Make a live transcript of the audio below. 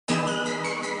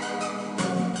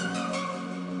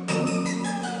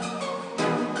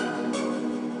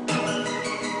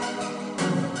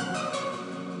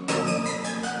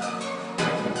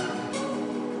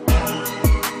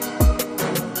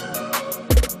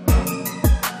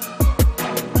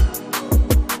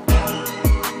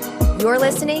You're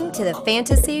listening to the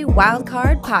Fantasy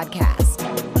Wildcard Podcast.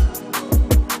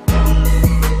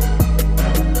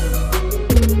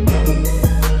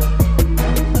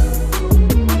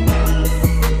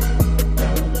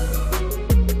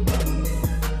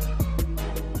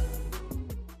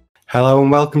 Hello and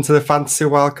welcome to the Fantasy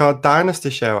Wildcard Dynasty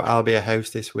Show. I'll be a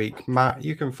host this week. Matt,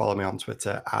 you can follow me on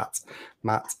Twitter at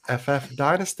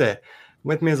MattFFDynasty.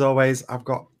 With me as always, I've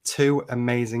got two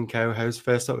amazing co-hosts.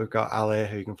 First up, we've got Ali,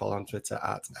 who you can follow on Twitter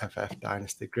at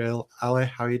FFDynastyGrill. Ali,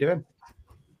 how are you doing?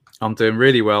 I'm doing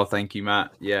really well, thank you,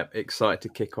 Matt. Yeah, excited to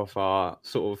kick off our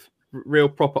sort of real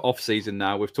proper off-season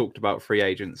now. We've talked about free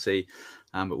agency,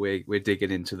 but we're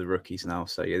digging into the rookies now.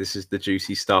 So yeah, this is the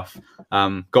juicy stuff.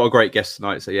 Got a great guest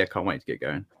tonight, so yeah, can't wait to get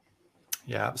going.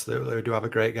 Yeah, absolutely. We do have a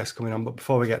great guest coming on. But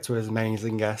before we get to his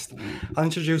amazing guest, I'll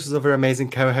introduce his other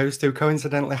amazing co-host who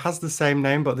coincidentally has the same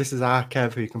name, but this is our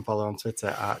Kev, who you can follow on Twitter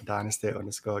at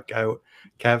Dynasty_Goat.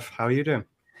 Kev, how are you doing?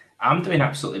 I'm doing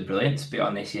absolutely brilliant, to be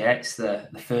honest. Yeah, it's the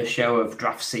first show of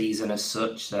draft season as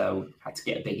such, so had to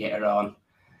get a big hitter on.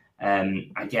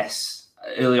 I guess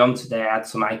early on today I had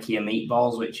some IKEA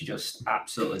meatballs, which are just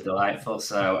absolutely delightful.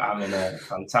 So I'm in a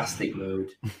fantastic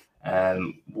mood.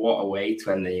 What a way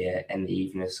to end the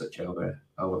evening as such over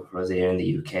for us here in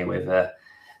the UK with the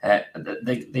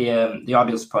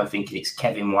audience probably thinking it's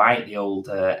Kevin White, the old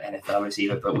NFL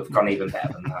receiver, but we've gone even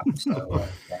better than that. So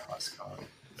yeah, let's go.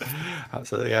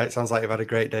 Absolutely, yeah. It sounds like you've had a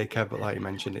great day, Kev, but like you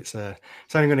mentioned, it's only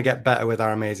going to get better with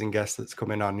our amazing guest that's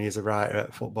coming on. He's a writer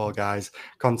at Football Guys,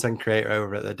 content creator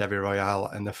over at the Debbie Royale,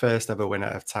 and the first ever winner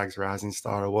of Tag's Rising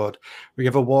Star Award. We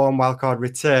give a warm wildcard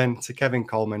return to Kevin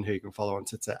Coleman, who you can follow on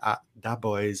Twitter at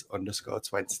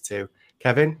daboys_22.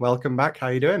 Kevin, welcome back. How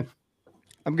are you doing?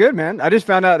 I'm good, man. I just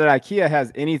found out that IKEA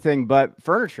has anything but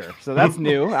furniture, so that's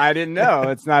new. I didn't know.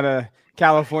 It's not a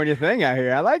California thing out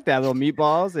here. I like that, little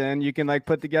meatballs, and you can like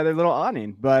put together a little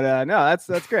awning. But no,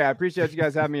 that's great. I appreciate you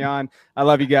guys having me on. I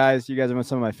love you guys. You guys are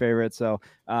some of my favorites. So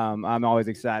I'm always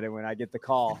excited when I get the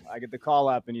call. I get the call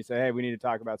up and you say, hey, we need to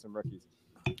talk about some rookies.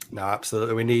 No,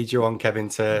 absolutely. We need you on, Kevin,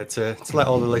 to let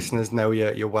all the listeners know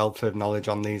your wealth of knowledge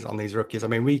on these rookies. I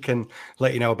mean, we can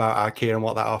let you know about IKEA and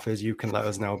what that offers. You can let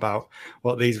us know about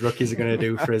what these rookies are going to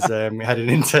do for us heading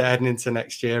into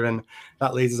next year. And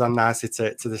that leads us on nicely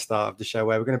to the start of the show,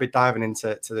 where we're going to be diving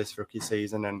into this rookie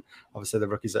season, and obviously the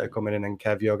rookies that are coming in. And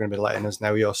Kev, you're going to be letting us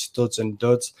know your studs and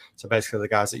duds. So basically the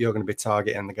guys that you're going to be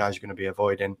targeting and the guys you're going to be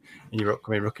avoiding in your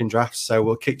upcoming rookie drafts. So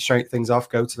we'll kick straight things off,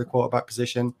 go to the quarterback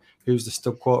position. Who's the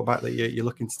stud quarterback that you're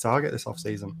looking to target this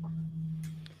offseason?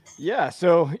 Yeah,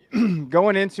 so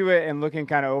going into it and looking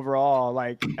kind of overall,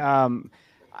 like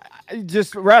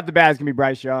just right off the bat, it's going to be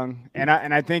Bryce Young. And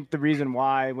I think the reason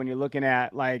why, when you're looking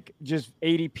at like just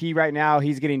ADP right now,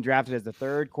 he's getting drafted as the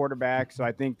third quarterback. So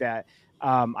I think that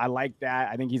I like that.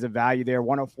 I think he's a value there.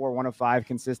 104, 105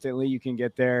 consistently. You can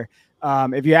get there.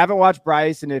 If you haven't watched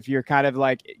Bryce and if you're kind of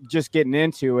like just getting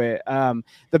into it,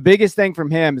 the biggest thing from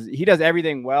him is he does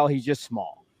everything well. He's just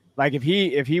small. Like if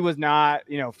he was not,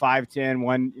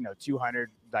 5'10",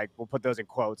 200, like we'll put those in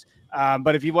quotes.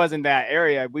 But if he wasn't that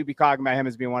area, we'd be talking about him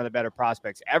as being one of the better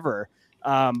prospects ever.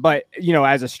 But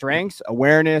as a strengths,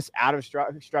 awareness, out of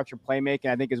structure playmaking,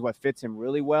 I think is what fits him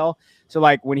really well. So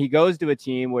like when he goes to a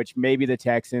team, which maybe the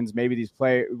Texans, maybe these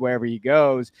play wherever he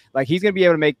goes, like he's going to be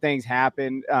able to make things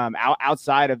happen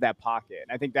outside of that pocket.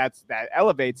 And I think that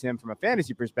elevates him from a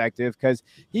fantasy perspective because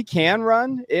he can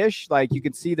run ish. Like you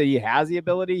can see that he has the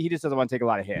ability. He just doesn't want to take a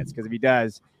lot of hits because if he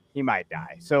does, he might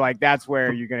die. So like that's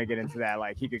where you're going to get into that.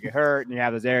 Like he could get hurt and you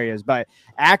have those areas, but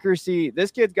accuracy,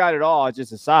 this kid's got it all. It's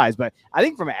just his size. But I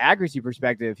think from an accuracy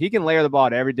perspective, he can layer the ball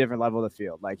at every different level of the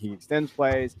field. Like he extends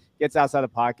plays, gets outside the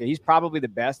pocket. He's probably the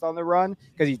best on the run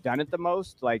because he's done it the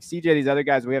most. Like CJ, these other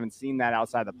guys, we haven't seen that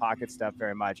outside the pocket stuff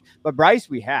very much, but Bryce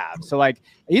we have. So like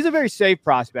he's a very safe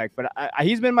prospect, but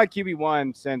he's been my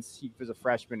QB1 since he was a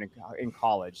freshman in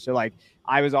college. So like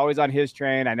I was always on his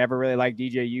train. I never really liked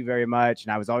DJU very much,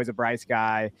 and I was always a Bryce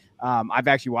guy. I've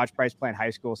actually watched Bryce play in high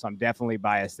school, so I'm definitely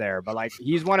biased there. But like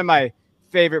he's one of my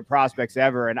favorite prospects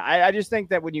ever, and I just think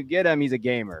that when you get him, he's a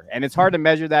gamer, and it's hard to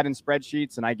measure that in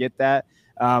spreadsheets, and I get that.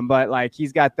 But like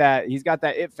he's got that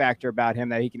it factor about him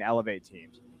that he can elevate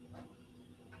teams.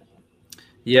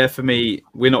 Yeah, for me,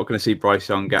 we're not going to see Bryce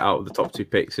Young get out of the top two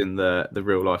picks in the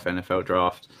real life NFL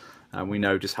draft. We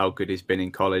know just how good he's been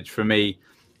in college. For me,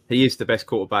 he is the best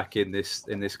quarterback in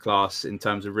this class in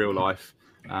terms of real life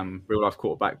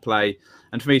quarterback play.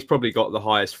 And for me, he's probably got the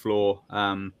highest floor.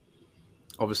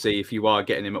 Obviously, if you are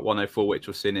getting him at 104, which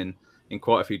we've seen in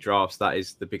quite a few drafts, that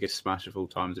is the biggest smash of all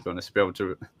time, to be honest. To be able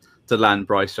to to land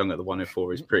Bryce Young at the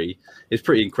 104 is pretty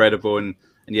incredible. And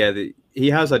yeah, he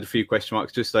has had a few question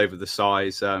marks just over the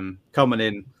size. Coming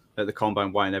in at the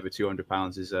combine weighing over 200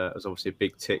 pounds is obviously a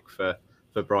big tick for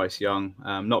Bryce Young.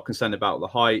 Not concerned about the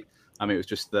height. I mean, it was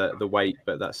just the weight,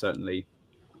 but that's certainly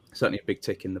a big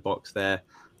tick in the box there.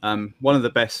 One of the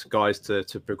best guys to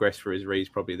progress through his reads,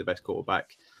 probably the best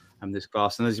quarterback in this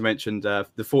class. And as you mentioned,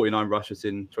 the 49 rushes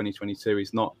in 2022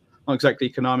 is not exactly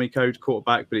Konami code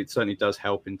quarterback, but it certainly does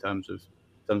help in terms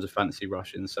of fantasy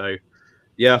rushing. So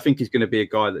yeah, I think he's going to be a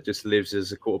guy that just lives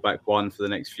as a quarterback one for the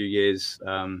next few years.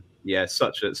 Yeah,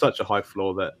 such a high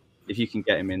floor that if you can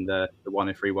get him in the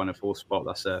 103, 104 spot,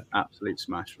 that's an absolute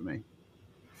smash for me.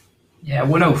 Yeah,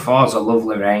 104 is a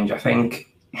lovely range. I think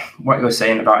what you were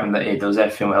saying about him, that he does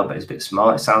everything well, but he's a bit small.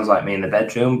 It sounds like me in the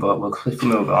bedroom, but we'll quickly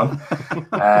move on.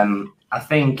 I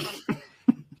think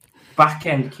back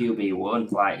end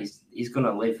QB1, like he's going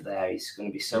to live there. He's going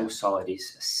to be so solid.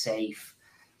 He's a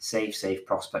safe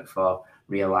prospect for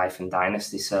real life and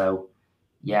dynasty. So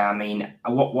yeah, I mean,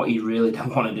 what you really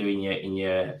don't want to do in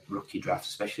your rookie draft,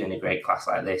 especially in a great class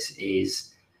like this,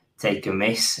 is take a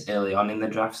miss early on in the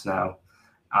drafts. Now,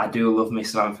 I do love me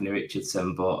some Anthony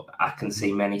Richardson, but I can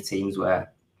see many teams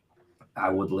where I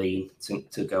would lean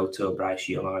to go to a Bryce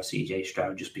Young or a CJ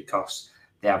Stroud just because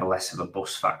they have a less of a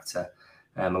bust factor.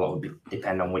 A lot would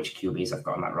depend on which QBs I've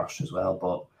got on that roster as well.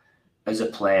 But as a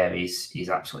player, he's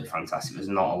absolutely fantastic. There's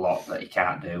not a lot that he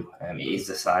can't do. It is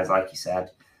the size, like you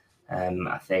said.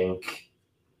 I think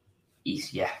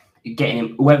getting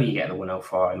him, whoever you get the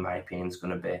 104, in my opinion, is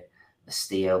going to be a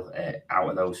steal out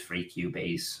of those three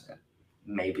QBs.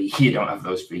 Maybe you don't have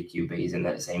those three QBs in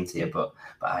that same tier, but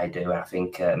I do. And I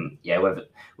think,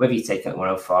 whether you take it at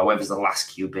 104, whether's the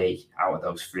last QB out of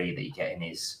those three that you're getting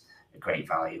is a great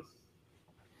value.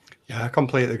 Yeah, I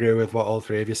completely agree with what all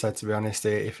three of you said, to be honest.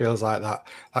 It feels like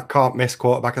that can't miss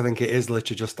quarterback. I think it is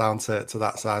literally just down to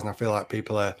that size. And I feel like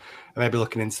people are maybe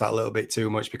looking into that a little bit too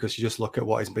much, because you just look at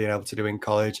what he's been able to do in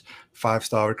college.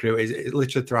 5-star recruit. It's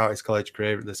literally throughout his college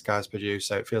career, this guy's produced.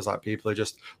 So it feels like people are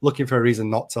just looking for a reason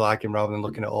not to like him rather than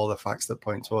looking at all the facts that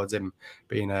point towards him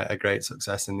being a great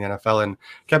success in the NFL. And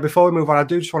Kev, before we move on, I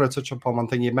do just want to touch upon one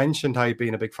thing. You mentioned how you've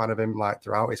been a big fan of him like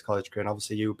throughout his college career. And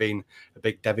obviously you've been a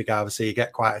big Devy guy. Obviously you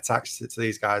get quite attached to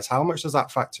these guys. How much does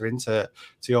that factor into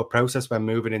your process when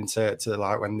moving into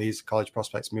like when these college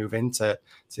prospects move into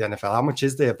the NFL? How much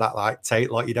is there of that like tape?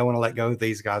 Like you don't want to let go of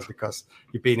these guys because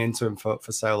you've been into them for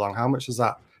so long. How much does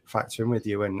that factor in with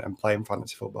you and playing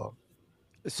fantasy football?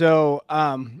 So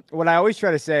what I always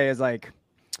try to say is like,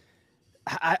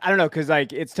 I don't know, because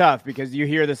like it's tough because you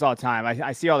hear this all the time.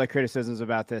 I see all the criticisms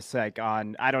about this like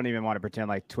on, I don't even want to pretend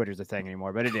like Twitter's a thing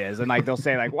anymore, but it is. And like they'll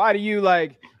say like, why do you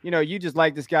like, you just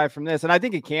like this guy from this? And I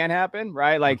think it can happen,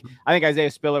 right? Like I think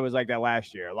Isaiah Spiller was like that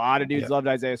last year. A lot of dudes loved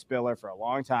Isaiah Spiller for a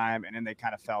long time, and then they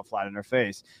kind of fell flat on their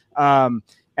face. And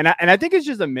I think it's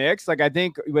just a mix. Like I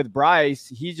think with Bryce,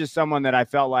 he's just someone that I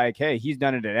felt like, hey, he's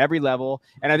done it at every level.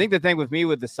 And I think the thing with me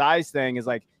with the size thing is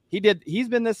like, he's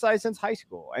been this size since high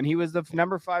school, and he was the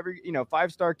number 5,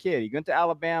 5-star kid. He went to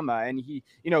Alabama, and he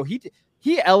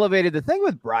elevated. The thing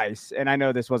with Bryce, and I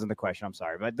know this wasn't the question, I'm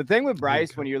sorry, but the thing with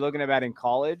Bryce, when you're looking about in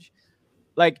college,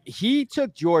 like he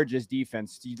took Georgia's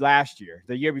defense last year,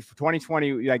 the year before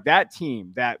 2020, like that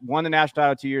team that won the national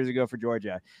title 2 years ago for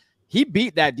Georgia, he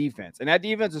beat that defense, and that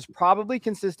defense is probably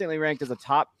consistently ranked as a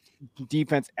top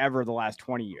defense ever the last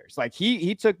 20 years. Like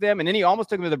he took them, and then he almost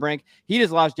took them to the brink. He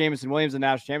just lost Jameson Williams in the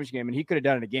national championship game, and he could have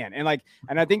done it again. And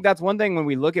I think that's one thing when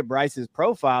we look at Bryce's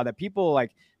profile that people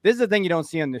like, this is the thing you don't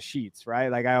see on the sheets, right?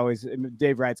 Like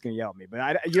Dave Wright's going to yell at me,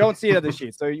 but you don't see it on the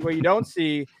sheets. So what you don't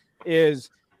see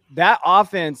is that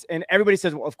offense, and everybody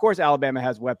says, well, of course Alabama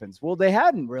has weapons. Well, they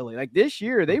hadn't really. Like this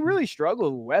year, they really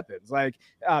struggled with weapons. Like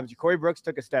Corey Brooks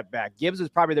took a step back. Gibbs was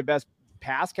probably their best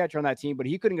pass catcher on that team, but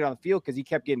he couldn't get on the field because he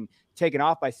kept getting taken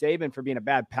off by Saban for being a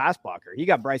bad pass blocker. He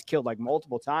got Bryce killed like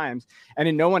multiple times, and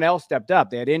then no one else stepped up.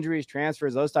 They had injuries,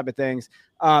 transfers, those type of things.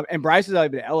 And Bryce was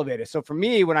able to elevate it. So for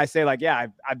me, when I say like, yeah,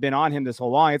 I've been on him this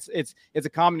whole long, it's a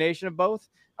combination of both.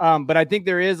 But I think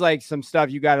there is like some stuff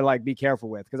you got to like be careful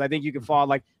with, because I think you can fall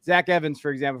like Zach Evans,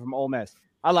 for example, from Ole Miss.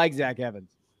 I like Zach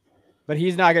Evans, but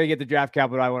he's not going to get the draft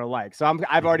capital I want to like. So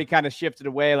I've already kind of shifted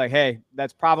away. Like, hey,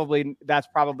 that's probably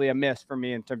a miss for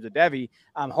me in terms of Devy.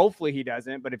 Hopefully he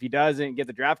doesn't, but if he doesn't get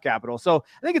the draft capital, so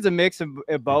I think it's a mix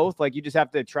of both. Like you just have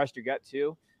to trust your gut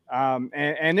too.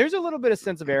 And there's a little bit of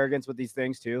sense of arrogance with these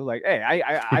things too. Like, hey,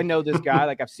 I know this guy.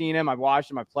 Like I've seen him, I've watched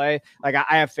him, I play. Like I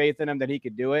have faith in him that he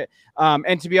could do it.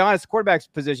 And to be honest, quarterback's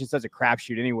position is such a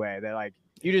crapshoot anyway that like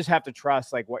you just have to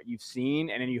trust like what you've seen,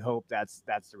 and then you hope that's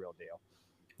the real deal.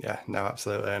 Yeah, no,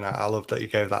 absolutely. And I love that you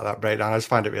gave that breakdown. I just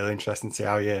find it really interesting to see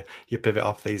how you pivot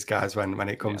off these guys when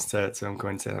it comes to them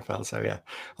going to the NFL. So yeah,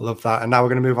 I love that. And now we're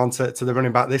going to move on to the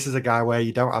running back. This is a guy where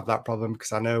you don't have that problem,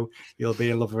 because I know you'll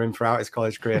be in love with him throughout his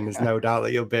college career, and there's no doubt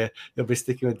that you'll be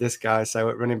sticking with this guy. So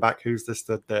at running back, who's the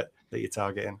stud that you're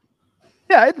targeting?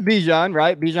 Yeah, it's Bijan,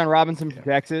 right? Bijan Robinson from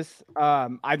Texas.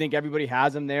 I think everybody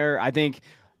has him there. I think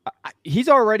he's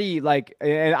already like,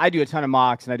 and I do a ton of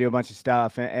mocks and I do a bunch of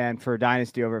stuff and for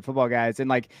Dynasty over at Football Guys. And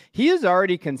like, he is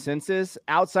already consensus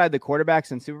outside the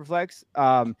quarterbacks and Superflex,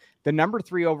 the number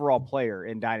 3 overall player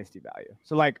in Dynasty value.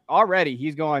 So like already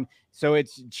he's going, so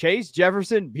it's Chase,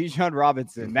 Jefferson, Bijan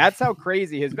Robinson. That's how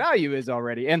crazy his value is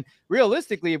already. And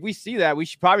realistically, if we see that, we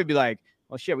should probably be like,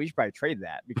 well, shit, we should probably trade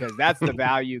that, because that's the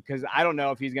value. Because I don't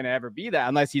know if he's going to ever be that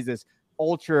unless he's this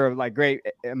ultra like great,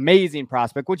 amazing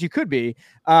prospect, which he could be.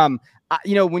 When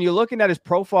you're looking at his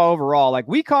profile overall, like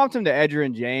we comped him to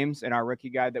Edgerrin James in our rookie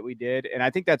guide that we did, and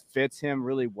I think that fits him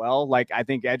really well. Like I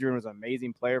think Edgerrin was an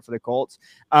amazing player for the Colts.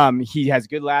 He has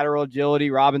good lateral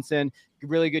agility. Robinson,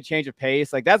 really good change of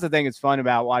pace. Like that's the thing that's fun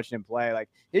about watching him play. Like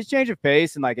his change of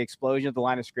pace and like explosion at the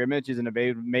line of scrimmage isn't a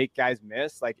to make guys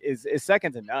miss. Like is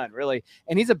second to none, really.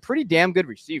 And he's a pretty damn good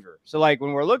receiver. So like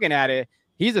when we're looking at it,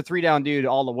 he's a 3-down dude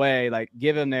all the way. Like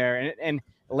give him there and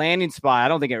landing spot. I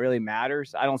don't think it really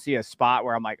matters. I don't see a spot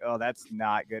where I'm like, oh, that's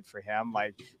not good for him.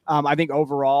 Like, I think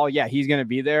overall, yeah, he's going to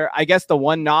be there. I guess the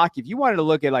one knock, if you wanted to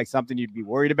look at like something you'd be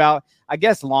worried about, I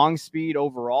guess long speed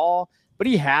overall, but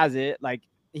he has it. Like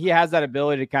he has that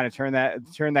ability to kind of turn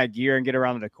that gear and get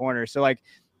around the corner. So like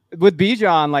with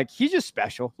Bijan, like he's just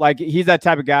special. Like he's that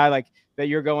type of guy like that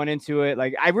you're going into it.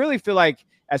 Like I really feel like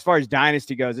as far as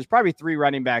Dynasty goes, there's probably 3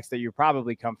 running backs that you're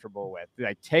probably comfortable with,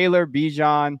 like Taylor,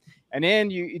 Bijan, and then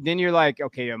you're like,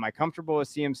 okay, am I comfortable with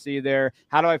CMC there?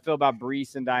 How do I feel about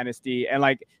Bryce in Dynasty? And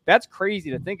like that's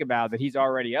crazy to think about that he's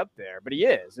already up there, but he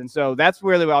is, and so that's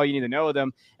really all you need to know with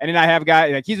him. And then I have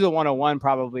guys like he's the 101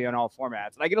 probably on all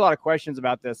formats. And I get a lot of questions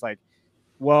about this, like,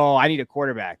 well, I need a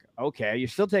quarterback. Okay, you're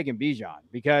still taking Bijan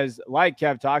because, like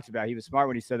Kev talked about, he was smart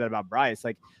when he said that about Bryce,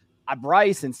 like.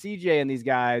 Bryce and CJ and these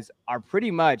guys are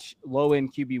pretty much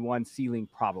low-end QB1 ceiling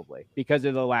probably because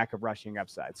of the lack of rushing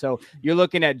upside. So you're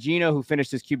looking at Geno, who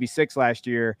finished his QB6 last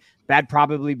year. That'd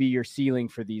probably be your ceiling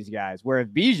for these guys. Where if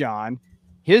Bijan,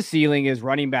 his ceiling is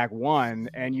running back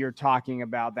 1, and you're talking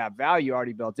about that value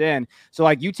already built in. So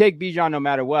like you take Bijan no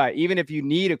matter what, even if you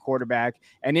need a quarterback,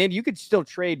 and then you could still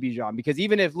trade Bijan because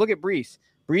even if, look at Bryce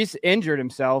injured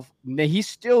himself, he's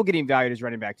still getting valued as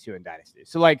running back 2 in Dynasty.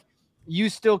 So like, you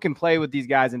still can play with these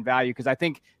guys in value because I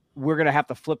think we're going to have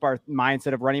to flip our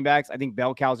mindset of running backs. I think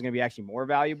bell cows are going to be actually more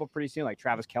valuable pretty soon, like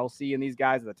Travis Kelce and these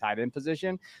guys at the tight end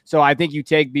position. So I think you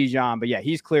take Bijan, but yeah,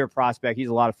 he's clear prospect. He's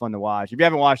a lot of fun to watch. If you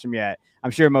haven't watched him yet,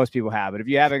 I'm sure most people have, but if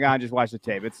you haven't gone, just watch the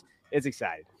tape. It's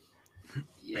exciting.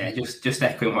 Yeah, just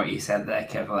echoing what you said there,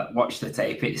 Kevin. Like, watch the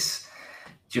tape. It's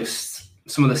just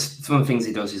some of the things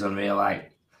he does is unreal.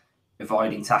 Like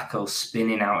avoiding tackles,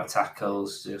 spinning out of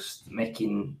tackles, just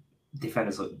making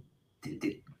defenders look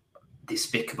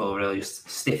despicable, really. Just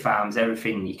stiff arms,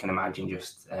 everything you can imagine.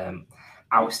 Just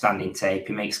outstanding tape.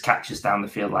 He makes catches down the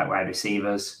field like wide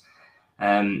receivers.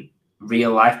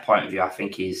 Real life point of view, I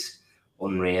think he's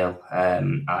unreal.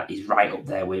 He's right up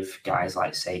there with guys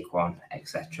like Saquon,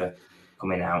 etc.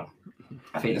 coming out.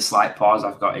 I think the slight pause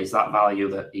I've got is that value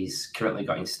that he's currently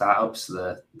got in startups,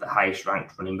 the highest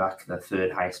ranked running back, the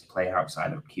 3rd highest player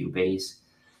outside of QBs.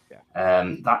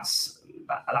 Yeah.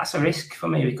 That's a risk for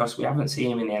me because we haven't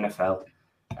seen him in the NFL.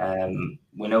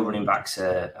 We know running backs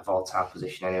are a volatile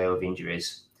position anyway with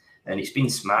injuries, and it's been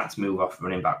smart to move off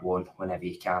running back 1 whenever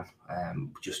you can,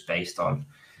 just based on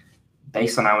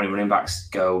how many running backs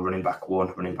go running back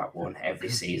one every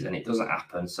season. It doesn't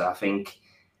happen, so I think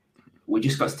we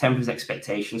just got to temper his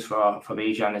expectations for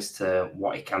Bijan as to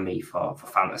what he can be for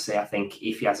fantasy. I think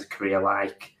if he has a career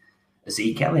like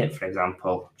Zeke Elliott, for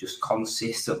example, just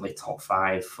consistently top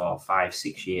 5 for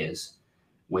 5-6 years,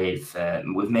 with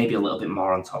maybe a little bit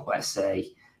more on top. Let's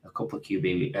say a couple of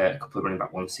running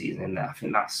back 1 season in there. I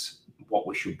think that's what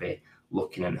we should be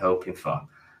looking and hoping for.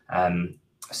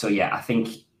 So yeah, I think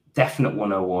definite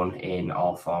 101 in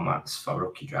all formats for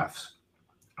rookie drafts.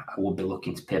 I would be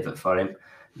looking to pivot for him.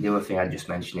 The other thing I just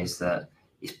mentioned is that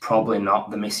he's probably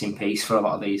not the missing piece for a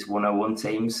lot of these 101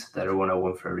 teams. They're a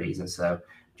 101 for a reason. So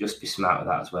just be smart with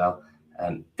that as well.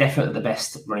 Definitely the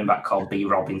best running back called B.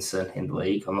 Robinson in the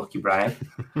league. Unlucky Brian.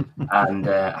 And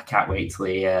I can't wait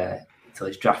till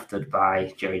he's drafted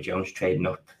by Jerry Jones trading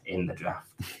up in the draft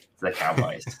to the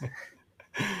Cowboys.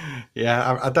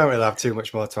 Yeah, I don't really have too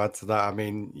much more to add to that. I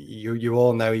mean, you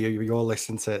all know, you all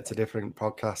listen to different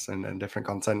podcasts and different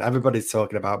content. Everybody's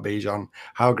talking about Bijan,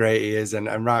 how great he is,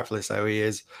 and rightfully so. He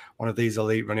is one of these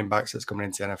elite running backs that's coming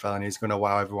into the NFL, and he's going to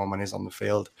wow everyone when he's on the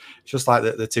field. It's just like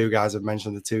the two guys have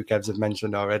mentioned, the two Kevs have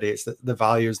mentioned already. It's the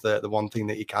value is the one thing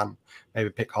that you can maybe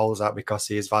pick holes at because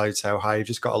he is valued so high. You've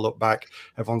just got to look back.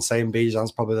 Everyone's saying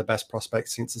Bijan's probably the best prospect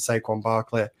since the Saquon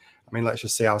Barkley. I mean, let's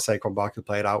just see how Saquon Barkley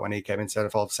played out when he came into the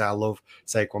NFL. Obviously, I love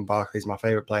Saquon Barkley. He's my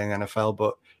favorite player in the NFL,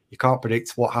 but you can't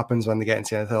predict what happens when they get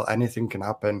into the NFL. Anything can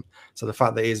happen. So the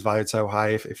fact that he is valued so high,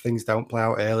 if things don't play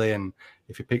out early and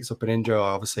if he picks up an injury,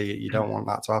 obviously you don't want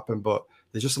that to happen. But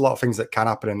there's just a lot of things that can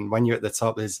happen. And when you're at the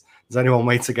top, there's only one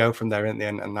way to go from there in the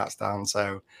end, and that's down.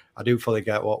 So I do fully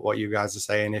get what you guys are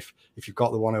saying. If you've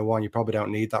got the 101, you probably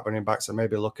don't need that running back. So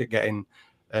maybe look at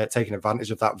taking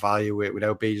advantage of that value. We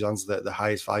know Bijan's the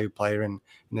highest value player in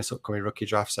this upcoming rookie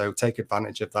draft. So take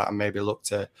advantage of that and maybe look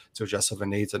to address other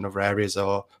needs in other areas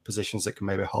or positions that can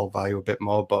maybe hold value a bit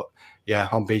more. But yeah,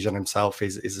 on Bijan himself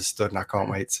is a stud, and I can't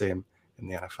wait to see him in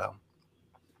the NFL.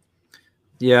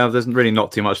 Yeah, there's really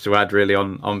not too much to add really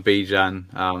on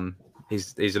Bijan.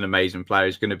 He's an amazing player.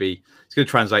 He's going to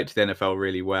translate to the NFL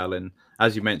really well. And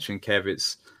as you mentioned, Kev,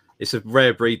 it's a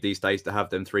rare breed these days to have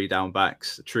them true 3-down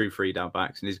backs,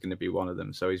 and he's going to be one of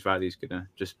them. So his value is going to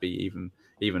just be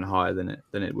even higher than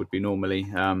it would be normally.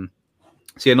 So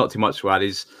yeah, not too much to add.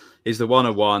 Is the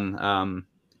 101.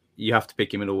 You have to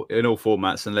pick him in all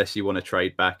formats unless you want to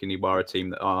trade back and you are a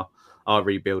team that are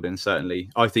rebuilding.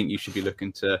 Certainly, I think you should be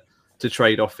looking to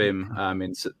trade off him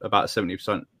in about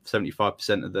 70%,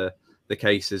 75% of the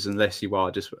cases, unless you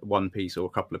are just one piece or a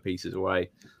couple of pieces away.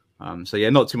 So yeah,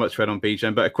 not too much to add on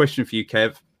Bijan, but a question for you,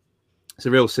 Kev. It's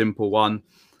a real simple one.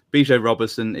 Bijan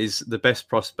Robinson is the best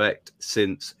prospect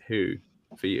since who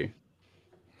for you?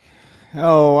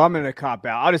 Oh, I'm going to cop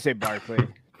out. I'll just say Barkley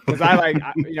because I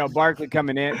like Barkley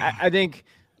coming in. I think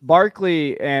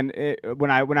Barkley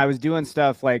when I was doing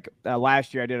stuff like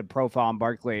last year, I did a profile on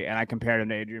Barkley and I compared him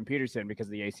to Adrian Peterson because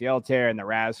of the ACL tear and the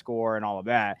RAS score and all of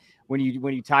that. When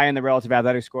you tie in the relative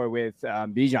athletic score with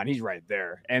Bijan, he's right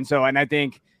there. And I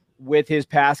think with his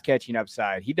pass catching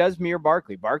upside, he does mirror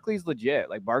Barkley. Barkley's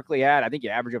legit. Like Barkley I think he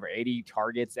averaged over 80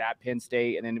 targets at Penn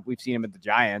State, and then we've seen him at the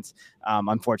Giants.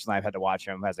 Unfortunately, I've had to watch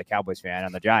him as a Cowboys fan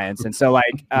on the Giants, and so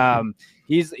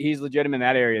he's legitimate in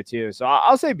that area too. So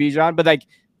I'll say Bijan, but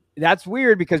that's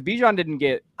weird because Bijan didn't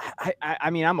get. I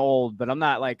mean, I'm old, but I'm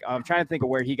not I'm trying to think of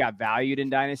where he got valued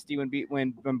in Dynasty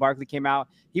when Barkley came out.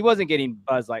 He wasn't getting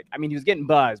buzz. He was getting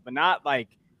buzz, but not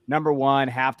number one,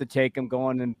 have to take him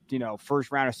going in,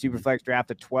 first round of Superflex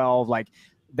draft at 12.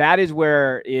 That is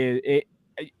where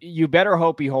you better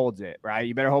hope he holds it, right?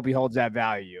 You better hope he holds that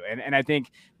value. And I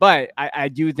think, but I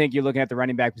do think you're looking at the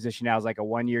running back position now as a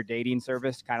 1-year dating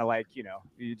service, kind of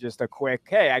just a quick,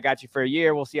 hey, I got you for a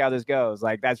year. We'll see how this goes.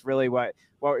 That's really what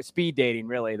speed dating,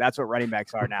 really. That's what running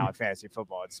backs are now in fantasy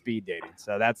football. It's speed dating.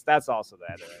 So that's also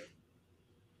that. Right?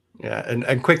 Yeah,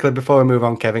 and quickly before we move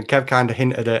on, Kev kind of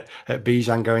hinted at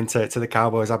Bijan going to the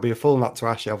Cowboys. I'd be a fool not to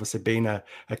ask you, obviously being a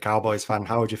Cowboys fan,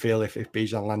 how would you feel if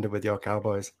Bijan landed with your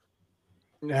Cowboys?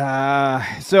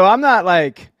 So I'm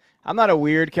not a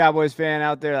weird Cowboys fan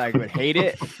out there would hate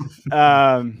it.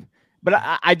 But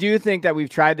I do think that we've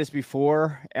tried this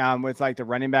before with the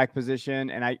running back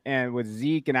position and with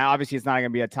Zeke, and obviously it's not going to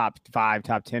be a top 5,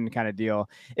 top 10 kind of deal.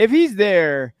 If he's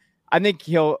there, I think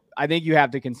you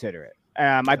have to consider it.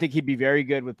 I think he'd be very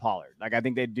good with Pollard. I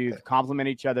think they do complement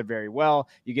each other very well.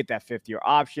 You get that 5th-year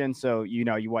option, so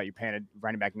you're paying a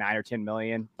running back $9 or $10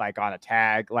 million on a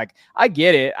tag. I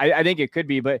get it. I think it could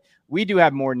be, but we do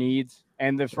have more needs,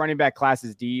 and this running back class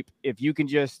is deep. If you can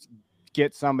just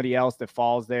get somebody else that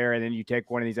falls there, and then you take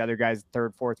one of these other guys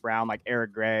 3rd, 4th round, like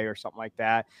Eric Gray or something like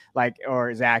that,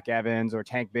 or Zach Evans or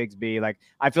Tank Bigsby.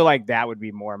 I feel like that would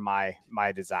be more my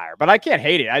desire. But I can't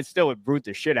hate it. I still would root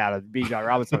the shit out of Bijan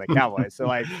Robinson, the Cowboys. So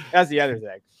that's the other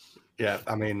thing. Yeah,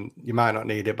 I mean, you might not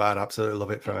need it, but I'd absolutely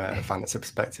love it from a fantasy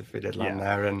perspective if we did land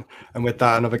there. And with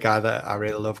that, another guy that I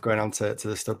really love going on to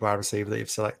the stud wide receiver that you've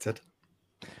selected.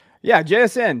 Yeah,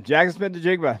 Jaxon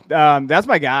Smith-Njigba. That's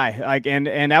my guy.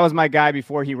 And that was my guy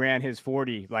before he ran his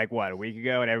 40, a week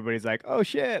ago, and everybody's like, "Oh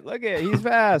shit, look at he's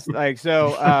fast."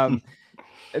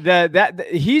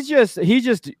 He's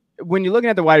just when you're looking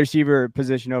at the wide receiver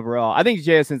position overall, I think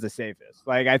JSN's the safest.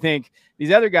 Like, I think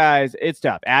these other guys, it's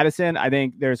tough. Addison, I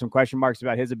think there's some question marks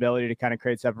about his ability to kind of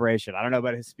create separation. I don't know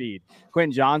about his speed.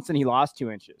 Quentin Johnson, he lost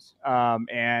 2 inches.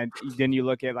 And then you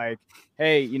look at like,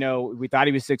 hey, you know, we thought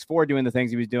he was 6'4" doing the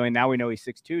things he was doing. Now we know he's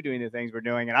 6'2" doing the things we're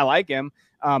doing. And I like him.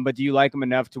 But do you like him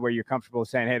enough to where you're comfortable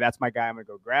saying, hey, that's my guy, I'm going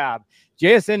to go grab?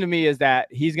 JSN to me is that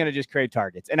he's going to just create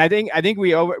targets. And I think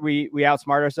we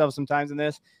outsmart ourselves sometimes in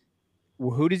this.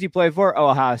 Who does he play for? Oh,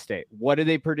 Ohio State. What do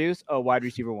they produce? Oh, wide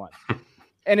receiver 1.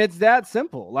 And it's that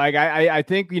simple. Like, I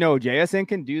think, you know, JSN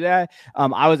can do that.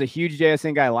 I was a huge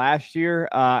JSN guy last year.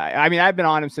 I mean, I've been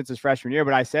on him since his freshman year,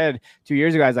 but I said 2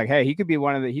 years ago, I was like, hey, he could be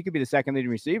the second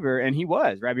leading receiver. And he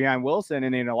was right behind Wilson,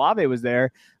 and then Olave was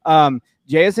there.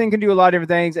 JSN can do a lot of different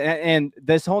things. And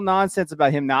this whole nonsense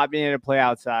about him not being able to play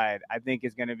outside, I think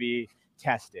is going to be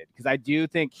tested, because I do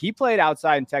think he played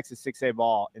outside in Texas 6A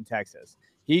ball in Texas.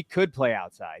 He could play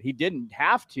outside. He didn't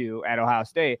have to at Ohio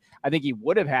State. I think he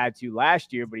would have had to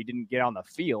last year, but he didn't get on the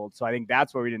field. So I think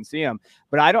that's where we didn't see him.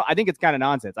 But I think it's kind of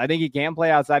nonsense. I think he can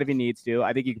play outside if he needs to.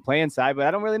 I think he can play inside, but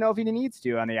I don't really know if he needs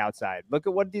to on the outside. Look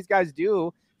at what these guys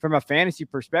do from a fantasy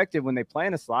perspective when they play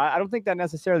in a slot. I don't think that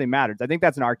necessarily matters. I think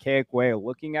that's an archaic way of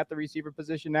looking at the receiver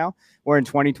position now. We're in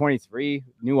 2023,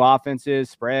 new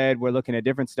offenses, spread. We're looking at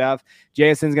different stuff.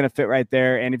 JSN's going to fit right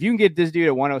there. And if you can get this dude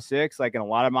at 106, like in a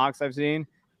lot of mocks I've seen,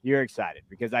 you're excited,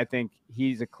 because I think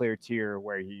he's a clear tier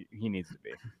where he needs to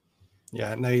be.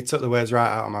 Yeah, no, you took the words right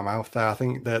out of my mouth there. I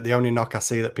think that the only knock I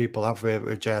see that people have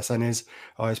with JSN is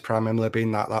always primarily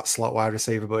being that slot wide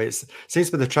receiver, but it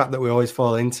seems to be the trap that we always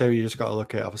fall into. You just got to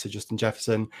look at, obviously, Justin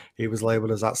Jefferson. He was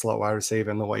labeled as that slot wide receiver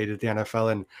and the way he did the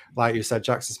NFL. And like you said,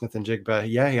 Jaxon Smith-Njigba,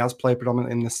 yeah, he has played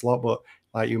predominantly in the slot, but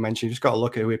like you mentioned, you just got to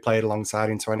look at who he played alongside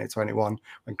in 2021.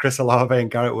 When Chris Olave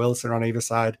and Garrett Wilson are on either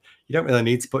side, you don't really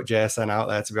need to put JSN out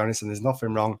there, to be honest, and there's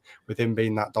nothing wrong with him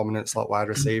being that dominant slot wide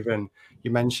receiver. And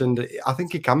you mentioned, I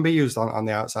think he can be used on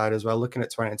the outside as well. Looking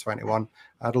at 2021,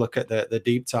 I had a look at the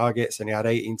deep targets, and he had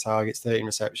 18 targets, 13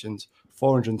 receptions,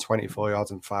 424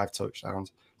 yards and 5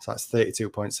 touchdowns. So that's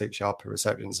 32.6 yards per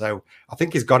reception. So I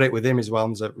think he's got it within his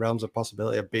realms of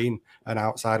possibility of being an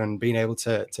outside and being able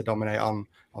to dominate on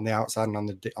the outside and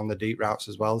on the deep routes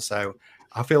as well. So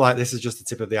I feel like this is just the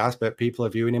tip of the iceberg. People are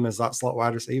viewing him as that slot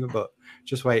wide receiver, but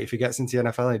just wait. If he gets into the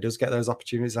NFL, he does get those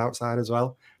opportunities outside as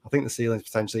well. I think the ceiling is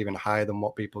potentially even higher than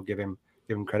what people give him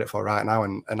credit for right now.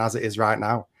 And as it is right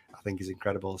now, I think he's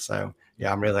incredible. So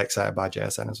yeah, I'm really excited by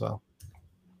JSN as well.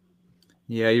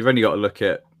 Yeah, you've only got to look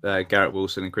at Garrett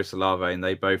Wilson and Chris Olave, and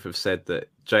they both have said that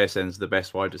JSN's the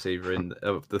best wide receiver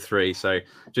of the three. So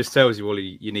just tells you all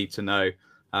you need to know.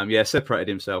 Separated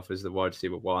himself as the wide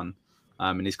receiver 1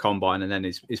 in his combine, and then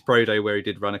his pro day where he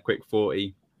did run a quick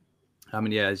 40.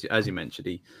 As you mentioned,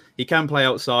 he can play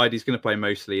outside. He's going to play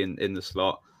mostly in the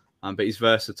slot, but he's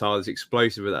versatile. He's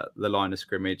explosive at the line of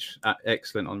scrimmage.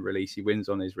 Excellent on release. He wins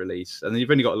on his release. And then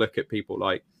you've only got to look at people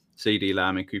like CD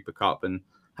Lamb and Cooper Kupp and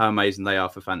how amazing they are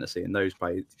for fantasy. And those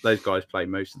guys play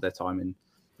most of their time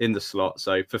in the slot.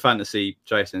 So for fantasy,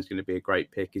 JSN's going to be a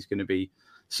great pick. He's going to be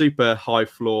super high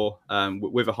floor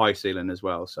with a high ceiling as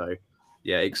well. So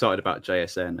yeah, excited about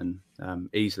JSN and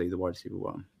easily the wide receiver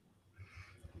 1.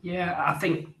 Yeah, I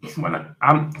think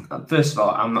I'm first of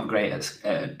all, I'm not great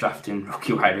at drafting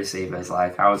rookie wide receivers.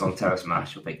 Like, I was on Terrace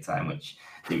Marshall big time, which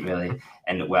didn't really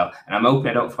end up well. And I'm hoping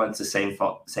I don't fall into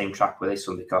the same track with this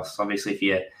one, because obviously if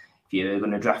you're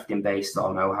going to draft him based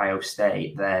on Ohio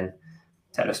State, then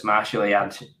Terrace Marshall, he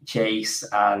had Chase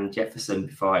and Jefferson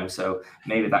before him, so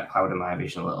maybe that clouded my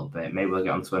vision a little bit. Maybe we'll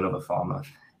get onto another former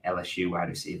LSU wide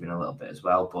receiver in a little bit as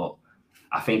well, but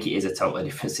I think it is a totally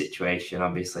different situation.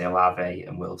 Obviously, Olave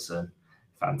and Wilson,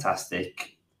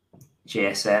 fantastic.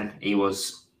 JSN, he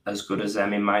was as good as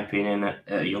them, in my opinion, at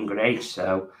a younger age,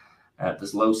 so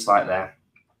there's loads like there.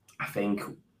 I think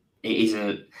it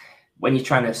is when you're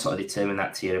trying to sort of determine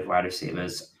that tier of wide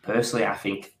receivers, personally, I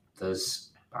think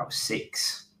there's about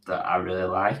 6 that I really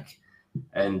like.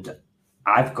 And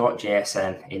I've got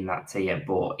JSN in that tier,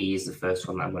 but he is the first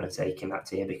one that I'm going to take in that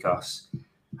tier, because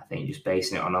I think just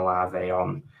basing it on Olave,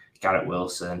 on Garrett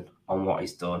Wilson, on what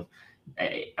he's done.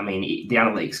 I mean, the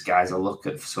analytics guys will look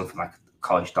at something like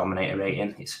college dominator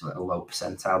rating. It's a low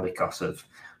percentile because of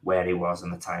where he was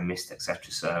and the time missed,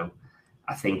 etc. So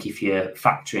I think if you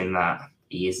factor in that,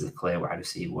 he is the clear wide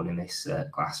receiver 1 in this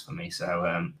class for me.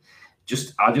 So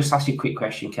I'll just ask you a quick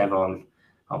question, Kev, on,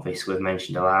 obviously we've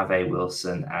mentioned Olave,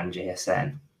 Wilson and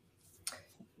JSN.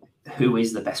 Who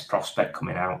is the best prospect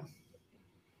coming out?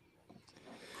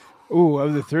 Ooh,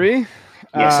 of the 3?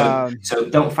 Yeah, so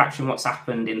don't factor in what's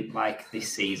happened in like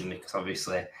this season, because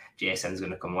obviously JSN's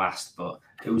going to come last, but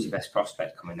who's your best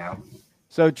prospect coming out?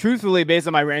 So truthfully, based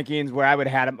on my rankings, where I would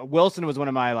have had him, Wilson was one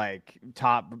of my like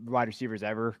top wide receivers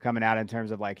ever coming out in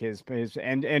terms of like his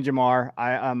and Jamar.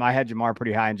 I had Jamar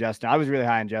pretty high in Justin. I was really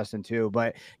high in Justin too,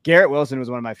 but Garrett Wilson was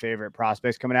one of my favorite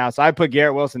prospects coming out. So I put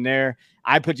Garrett Wilson there.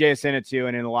 I put JSN at 2,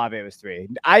 and then Olave was 3.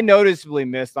 I noticeably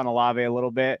missed on Olave a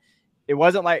little bit. It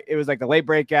wasn't like it was like the late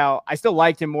breakout. I still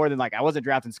liked him more than like I wasn't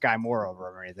drafting Sky Moore over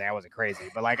him or anything. I wasn't crazy,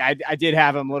 but like I did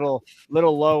have him little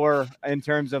lower in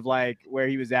terms of like where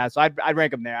he was at. So I'd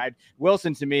rank him there.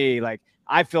 Wilson to me, like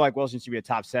I feel like Wilson should be a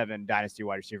top 7 dynasty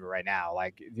wide receiver right now.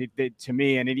 Like to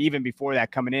me, and even before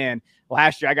that coming in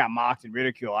last year, I got mocked and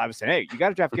ridiculed. I was saying, hey, you got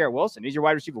to draft Garrett Wilson. He's your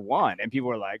wide receiver 1, and people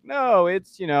were like, no,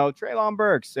 it's Treylon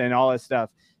Burks and all this stuff.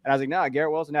 And I was like, no,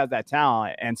 Garrett Wilson has that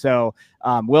talent. And so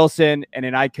Wilson, and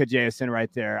then I could JSN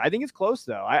right there. I think it's close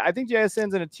though. I think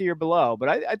JSN's in a tier below, but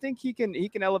I think he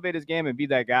can elevate his game and be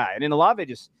that guy. And then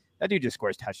Olave that dude just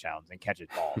scores touchdowns and catches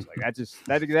balls. Like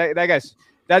that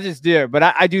guy's dear. But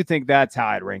I do think that's how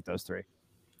I'd rank those 3.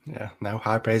 Yeah, no,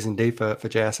 high praise indeed for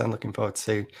JSN. Looking forward to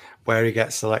see where he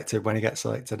gets selected, when he gets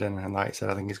selected, and like I said,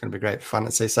 I think he's going to be great for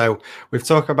fantasy. So we've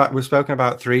spoken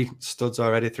about 3 studs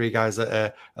already, 3 guys that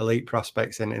are elite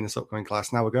prospects in this upcoming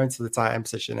class. Now we're going to the tight end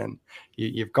position, and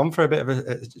you've gone for a bit of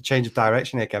a change of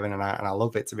direction here, Kevin, and I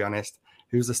love it, to be honest.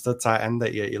 Who's the stud tight end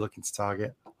that you're looking to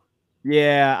target?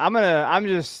 Yeah, I'm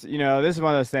just this is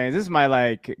one of those things. This is my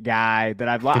like guy that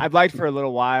I've liked for a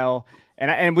little while.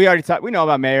 And we already talked. We know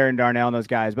about Mayer and Darnell and those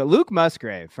guys, but Luke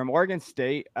Musgrave from Oregon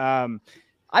State.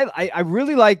 I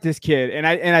really like this kid, and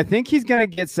I think he's going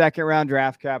to get 2nd round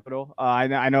draft capital.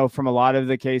 I know from a lot of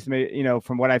the case,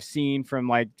 from what I've seen from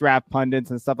like draft pundits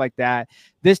and stuff like that,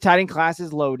 this tight end class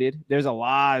is loaded. There's a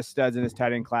lot of studs in this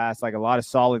tight end class, like a lot of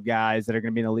solid guys that are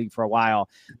going to be in the league for a while.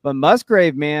 But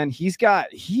Musgrave, man, he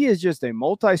is just a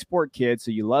multi-sport kid.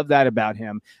 So you love that about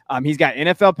him. He's got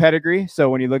NFL pedigree. So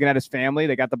when you're looking at his family,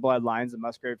 they got the bloodlines. The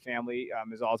Musgrave family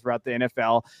is all throughout the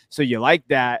NFL. So you like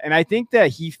that. And I think that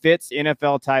he fits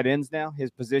NFL tight ends now, his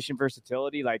position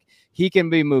versatility. Like he can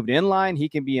be moved in line. He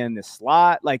can be in the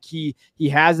slot. Like he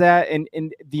has that.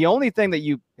 And the only thing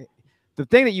that the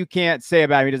thing that you can't say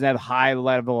about him, he doesn't have a high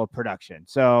level of production.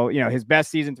 So, his best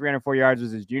season, 304 yards,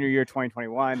 was his junior year,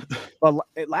 2021. But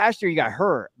last year he got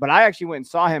hurt. But I actually went and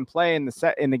saw him play in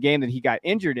the game that he got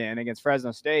injured in against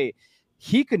Fresno State.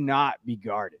 He could not be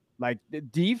guarded. Like the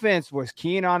defense was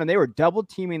keying on, and they were double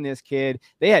teaming this kid.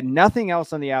 They had nothing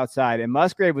else on the outside, and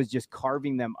Musgrave was just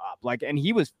carving them up. And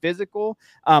he was physical.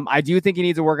 I do think he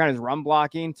needs to work on his run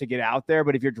blocking to get out there.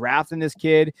 But if you're drafting this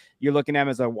kid, you're looking at him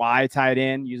as a Y tight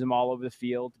end, use him all over the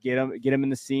field, get him in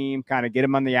the seam, kind of get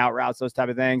him on the out routes, those type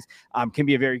of things. Can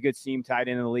be a very good seam tight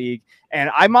end in the league.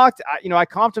 And I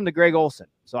comped him to Greg Olsen.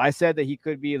 So I said that he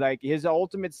could be like his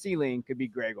ultimate ceiling could be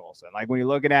Greg Olsen. Like when you're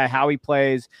looking at how he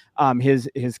plays,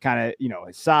 his kind of,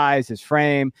 his size, his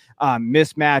frame,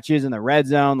 mismatches in the red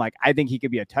zone. Like I think he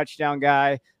could be a touchdown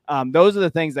guy. Those are the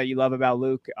things that you love about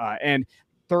Luke. And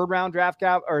 3rd round draft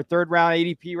cap or 3rd round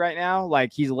ADP right now,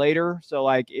 like he's later. So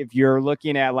like if you're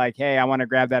looking at like, hey, I want to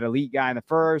grab that elite guy in the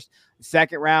 1st,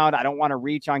 2nd round, I don't want to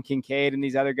reach on Kincaid and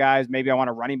these other guys. Maybe I want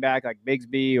a running back like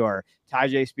Bigsby or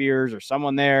Tyjae Spears or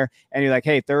someone there. And you're like,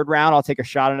 hey, 3rd round, I'll take a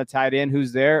shot on a tight end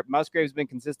who's there. Musgrave's been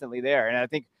consistently there. And I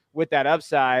think with that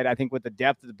upside, I think with the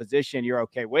depth of the position, you're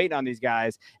okay waiting on these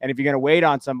guys. And if you're going to wait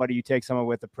on somebody, you take someone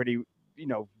with a pretty,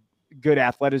 good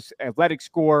athletic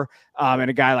score, and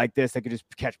a guy like this that could just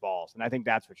catch balls. And I think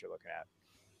that's what you're looking at.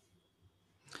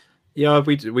 Yeah,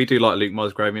 we do like Luke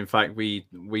Musgrave. In fact, we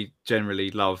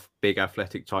generally love big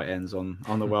athletic tight ends on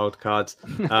the wild cards.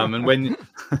 And when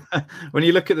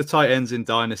you look at the tight ends in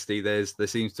Dynasty, there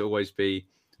seems to always be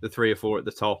the 3 or 4 at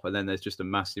the top, and then there's just a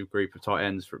massive group of tight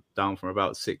ends down from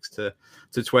about 6 to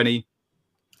 20.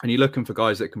 And you're looking for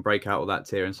guys that can break out of that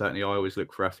tier, and certainly I always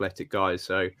look for athletic guys.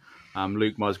 So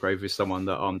Luke Musgrave is someone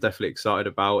that I'm definitely excited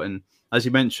about. And as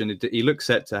you mentioned, he looks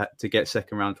set to get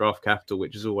 2nd round draft capital,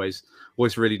 which is always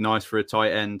really nice for a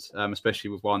tight end, especially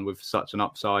with one with such an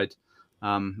upside.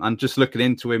 And just looking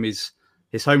into him, his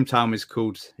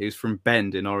hometown he's from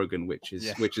Bend in Oregon, which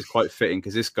is quite fitting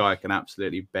because this guy can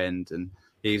absolutely bend and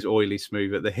he's oily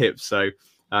smooth at the hips. So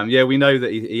we know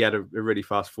that he had a really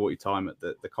fast 40 time at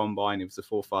the combine. He was the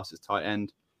 4th fastest tight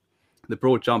end. The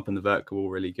broad jump and the vertical were all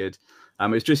really good.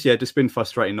 It's just been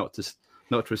frustrating not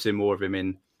to see more of him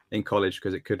in college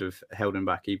because it could have held him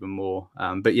back even more.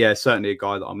 But certainly a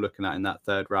guy that I'm looking at in that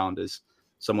 3rd round is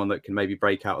someone that can maybe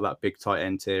break out of that big tight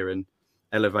end tier and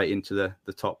elevate into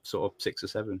the top sort of 6 or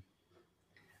 7.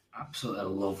 Absolutely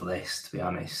love this, to be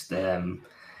honest.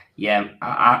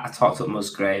 I talked up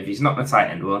Musgrave. He's not my tight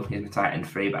end 1. He's my tight end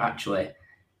 3. But actually,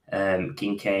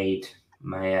 Kincaid,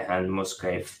 Meyer, and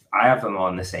Musgrave. I have them all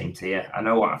in the same tier. I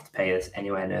know I won't have to pay this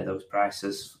anywhere near those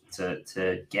prices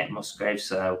to get Musgrave.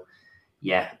 So,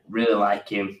 yeah, really like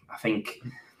him. I think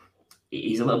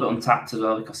he's a little bit untapped as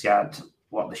well because he had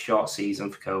the short season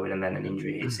for COVID and then an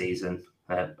injury this season.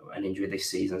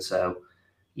 So,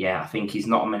 yeah, I think he's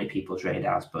not on many people's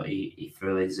radars, but he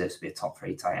really deserves to be a top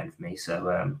 3 tight end for me. So,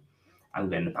 I'm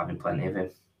going to end up having plenty of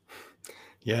him.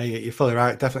 Yeah, you're fully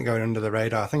right. Definitely going under the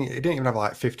radar. I think he didn't even have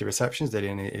like 50 receptions, did he,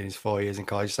 in his 4 years in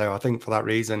college? So I think for that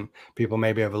reason, people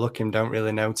maybe overlook him, don't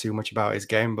really know too much about his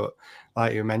game. But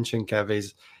like you mentioned,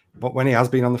 Kev, but when he has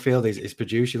been on the field, he's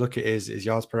produced. You look at his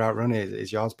yards per out run,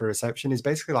 his yards per reception. He's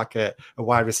basically like a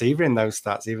wide receiver in those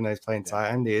stats, even though he's playing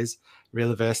tight end. He is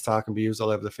really versatile, can be used all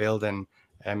over the field. And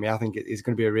I think it's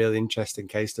going to be a really interesting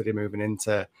case study moving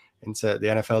into the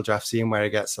NFL draft, seeing where he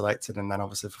gets selected, and then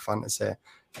obviously for fantasy.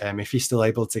 If you're still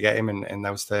able to get him in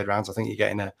those third rounds, I think you're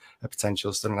getting a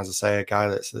potential stud, and as I say, a guy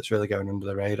that's really going under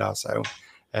the radar. So,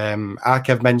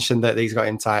 Kev mentioned that he's got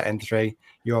him tight end 3.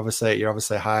 You're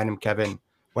obviously high on him, Kevin.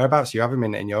 Whereabouts do you have him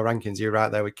in your rankings? You're right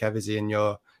there with Kev. Is he in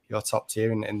your top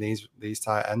tier in these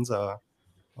tight ends or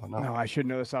not? No, I should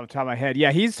know this off the top of my head.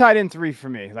 Yeah, he's tight end 3 for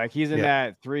me. Like he's in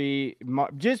that 3,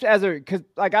 just because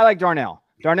like I like Darnell.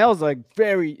 Darnell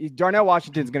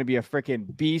Washington's going to be a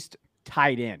freaking beast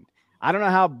tight end. I don't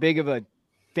know how big of a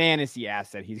fantasy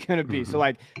asset he's going to be. So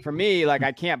like for me, like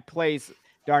I can't place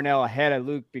Darnell ahead of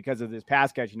Luke because of this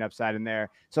pass catching upside in there.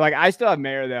 So like I still have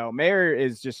Mayer though. Mayer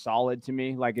is just solid to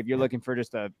me. Like if you're looking for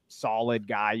just a solid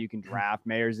guy you can draft,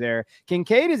 Mayer's there.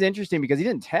 Kincaid is interesting because he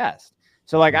didn't test.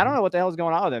 So, like, I don't know what the hell is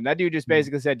going on with him. That dude just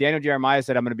basically said, Daniel Jeremiah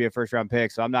said, I'm going to be a first-round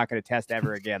pick, so I'm not going to test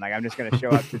ever again. Like, I'm just going to show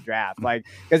up to draft. Like,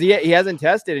 because he hasn't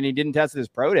tested, and he didn't test at his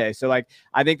pro day. So, like,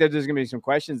 I think that there's going to be some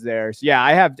questions there. So, yeah,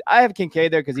 I have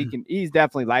Kincaid there because he's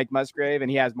definitely like Musgrave, and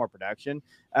he has more production.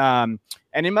 And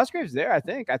in Musgrave's there, I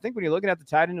think when you're looking at the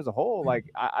tight end as a whole, like,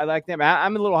 I like them.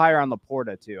 I'm a little higher on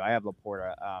Laporta, too. I have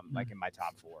Laporta, like, in my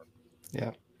top 4.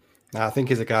 Yeah. I think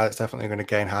he's a guy that's definitely going to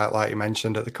gain height, like you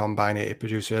mentioned at the combine. He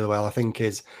produced really well. I think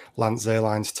he's Lance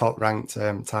Zierlein's top-ranked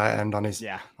tight end on his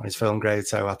film grade.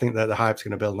 So I think that the hype's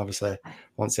going to build. And obviously,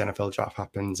 once the NFL draft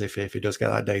happens, if he does get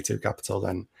that day 2 capital,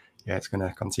 then it's going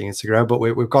to continue to grow. But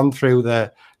we've gone through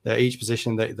the each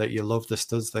position that you love, the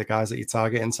studs, the guys that you're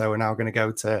targeting. So we're now going to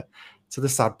go to the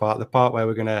sad part, the part where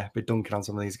we're going to be dunking on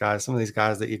some of these guys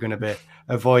that you're going to be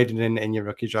avoiding in your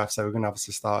rookie draft. So we're going to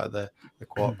obviously start at the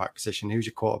quarterback position. Who's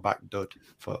your quarterback dud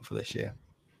for this year?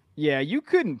 Yeah, you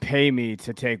couldn't pay me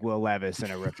to take Will Levis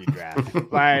in a rookie draft.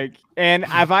 Like, and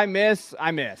if I miss,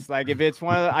 I miss. Like, if it's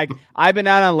one of the, like, I've been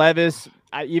out on Levis.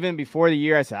 Even before the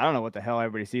year, I said, I don't know what the hell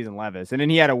everybody sees in Levis. And then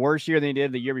he had a worse year than he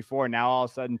did the year before. And now all of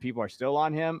a sudden people are still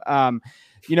on him.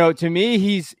 To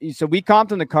me, so we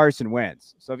comped him to Carson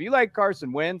Wentz. So if you like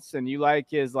Carson Wentz and you like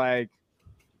his, like,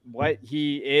 what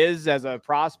he is as a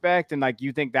prospect and like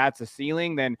you think that's a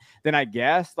ceiling, then I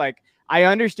guess like I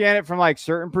understand it from like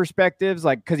certain perspectives,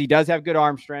 like because he does have good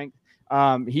arm strength.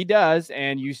 He does,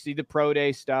 and you see the pro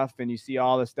day stuff and you see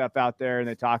all the stuff out there and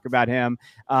they talk about him.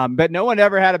 But no one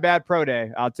ever had a bad pro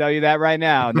day. I'll tell you that right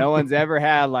now. No one's ever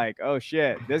had like, oh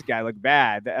shit, this guy looked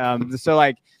bad. So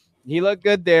like he looked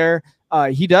good there.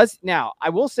 He does. Now, I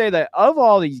will say that of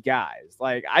all these guys,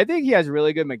 like I think he has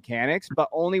really good mechanics, but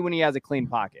only when he has a clean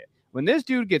pocket. When this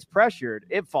dude gets pressured,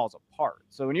 it falls apart.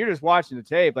 So when you're just watching the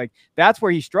tape, like that's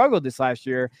where he struggled this last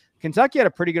year. Kentucky had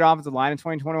a pretty good offensive line in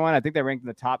 2021. I think they ranked in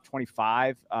the top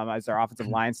 25 as their offensive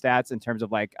line stats in terms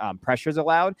of like pressures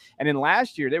allowed. And then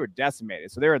last year they were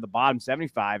decimated. So they were at the bottom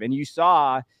 75. And you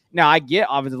saw, now I get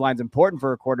offensive line's important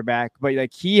for a quarterback, but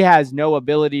like he has no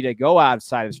ability to go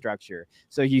outside of structure.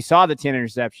 So you saw the 10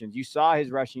 interceptions. You saw his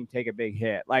rushing take a big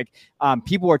hit. Like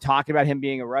people were talking about him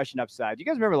being a rushing upside. Do you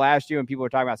guys remember last year when people were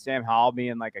talking about Sam Howell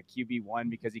being like a QB1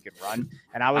 because he could run?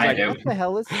 And I was what the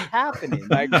hell is happening?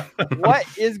 Like, what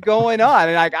is going on?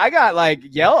 And like I got like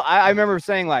I remember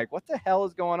saying like, what the hell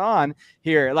is going on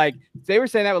here? Like they were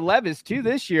saying that with Levis too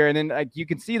this year. And then like you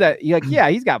can see that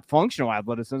he's got functional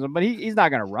athleticism, but he's not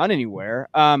going to run anywhere.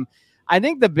 I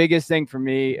think the biggest thing for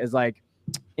me is like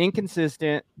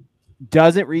inconsistent,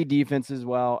 doesn't read defenses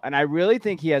well, and I really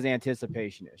think he has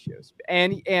anticipation issues.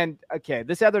 And okay,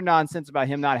 this other nonsense about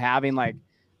him not having like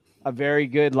a very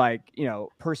good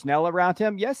personnel around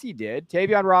him. Yes, he did.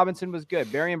 Tavion Robinson was good.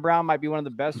 Barian Brown might be one of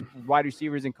the best wide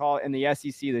receivers in the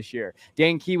SEC this year.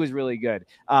 Dan Key was really good.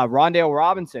 Rondale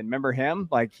Robinson, remember him?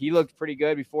 Like he looked pretty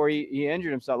good before he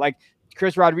injured himself. Like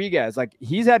Chris Rodriguez, like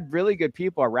he's had really good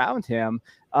people around him.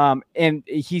 And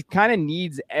he kind of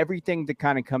needs everything to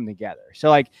kind of come together. So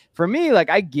like for me, like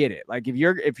I get it. Like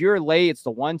if you're late, it's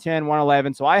the 110,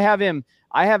 111. So I have him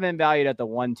valued at the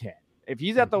 110. If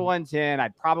he's at the 110,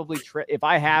 I'd probably if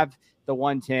I have the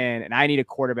 110 and I need a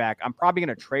quarterback, I'm probably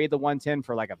going to trade the 110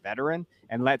 for like a veteran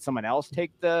and let someone else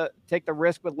take the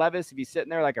risk with Levis if he's sitting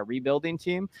there like a rebuilding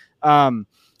team.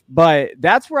 But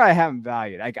that's where I have him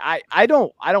valued. Like I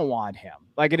don't want him.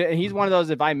 Like he's one of those,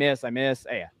 if I miss,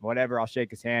 hey, whatever, I'll shake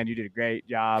his hand. You did a great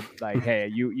job. Like, hey,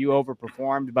 you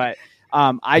overperformed. But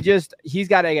he's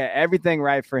got to get everything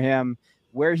right for him.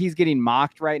 Where he's getting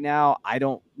mocked right now, I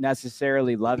don't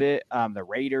necessarily love it. The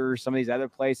Raiders, some of these other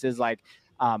places, like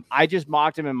I just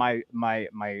mocked him in my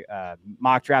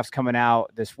mock drafts coming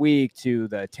out this week to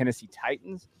the Tennessee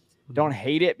Titans. Don't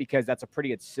hate it because that's a pretty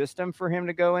good system for him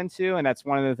to go into, and that's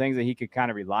one of the things that he could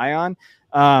kind of rely on.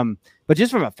 But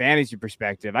just from a fantasy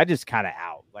perspective, I just kind of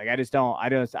out. Like I just don't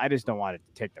want to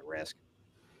take the risk.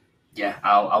 Yeah,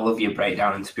 I love your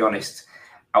breakdown, and to be honest,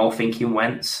 I was thinking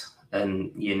Wentz,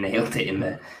 and you nailed it in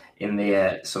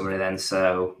the summary then.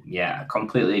 So yeah, I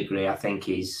completely agree. I think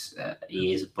he is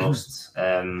a bust.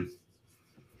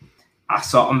 I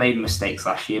sort of made mistakes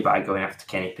last year by going after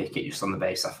Kenny Pickett just on the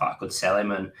base. I thought I could sell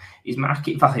him, and his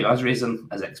market value has risen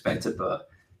as expected, but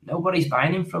nobody's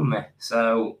buying him from me.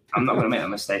 So I'm not going to make that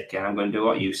mistake again. I'm going to do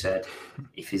what you said.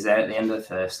 If he's there at the end of the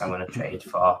first, I'm going to trade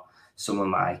for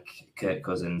someone like Kirk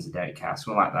Cousins, Derek Carr,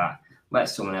 someone like that. Let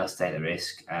someone else take the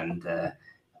risk. And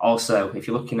also, if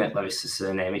you're looking at Levis'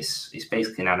 surname, it's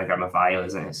basically an anagram of vile,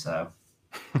 isn't it? So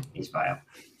he's vile.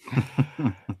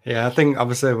 Yeah, I think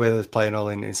obviously with playing all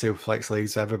in Superflex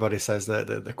leagues, everybody says that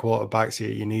the quarterbacks,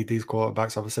 you need these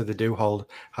quarterbacks. Obviously, they do hold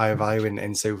higher value in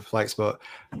Superflex, but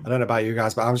I don't know about you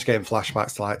guys, but I'm just getting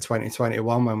flashbacks to like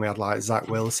 2021 when we had like Zach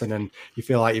Wilson, and you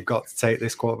feel like you've got to take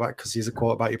this quarterback because he's a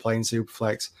quarterback you're playing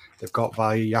Superflex. They've got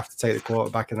value. You have to take the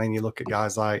quarterback, and then you look at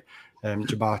guys like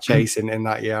Jamar Chase in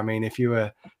that year. I mean, if you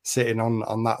were sitting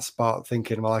on that spot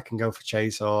thinking, well, I can go for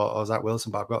Chase or Zach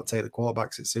Wilson, but I've got to take the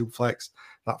quarterbacks at Superflex,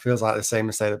 that feels like the same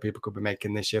mistake that people could be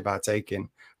making this year by taking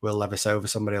Will Levis over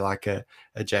somebody like a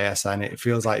JSN. It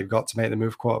feels like you've got to make the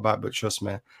move quarterback, but trust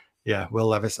me, yeah, Will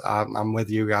Levis, I'm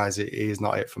with you guys. He is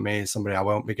not it for me. He's somebody I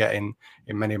won't be getting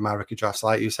in many of my rookie drafts.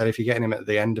 Like you said, if you're getting him at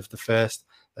the end of the first,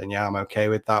 then yeah, I'm okay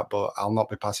with that. But I'll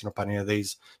not be passing up any of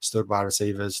these stud wide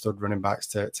receivers, stud running backs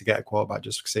to get a quarterback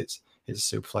just because it's a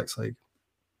super flex league.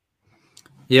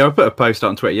 Yeah, I put a post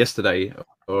on Twitter yesterday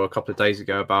or a couple of days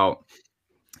ago about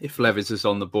if Levis is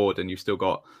on the board and you've still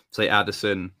got, say,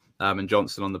 Addison and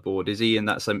Johnson on the board, is he in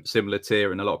that similar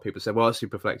tier? And a lot of people say, well,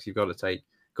 super flex, you've got to take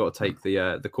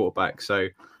the quarterback. So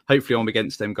hopefully I'm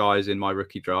against them guys in my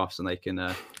rookie drafts and they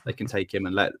can take him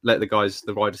and let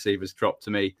the wide receivers drop to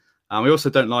me. We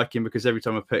also don't like him because every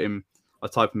time I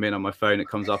type him in on my phone, it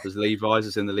comes up as Levi's,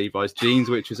 as in the Levi's jeans,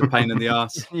 which is a pain in the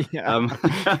ass. Yeah.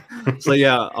 So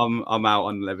yeah, I'm out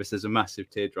on Levis. There's a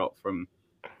massive teardrop from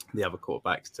the other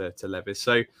quarterbacks to Levis.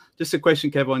 So just a question,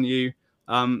 Kev, on you.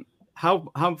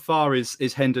 How far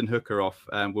is Hendon Hooker off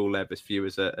Will Levis for you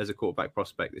as a quarterback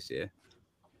prospect this year?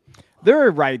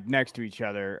 They're right next to each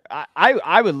other.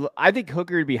 I think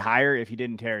Hooker would be higher if he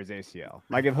didn't tear his ACL.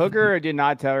 Like if Hooker did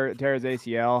not tear his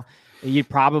ACL, he'd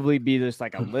probably be just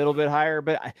like a little bit higher.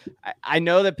 But I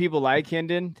know that people like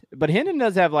Hendon, but Hendon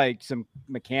does have like some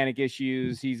mechanic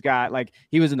issues. He's got like,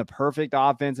 he was in the perfect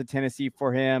offense at Tennessee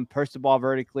for him, pushed the ball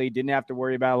vertically, didn't have to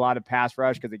worry about a lot of pass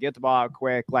rush because they get the ball out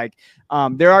quick. Like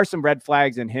there are some red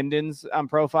flags in Hendon's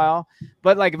profile,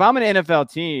 but like if I'm an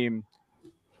NFL team,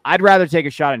 I'd rather take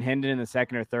a shot at Hendon in the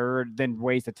second or third than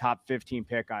waste a top 15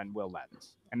 pick on Will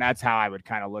Levis. And that's how I would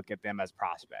kind of look at them as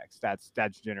prospects. That's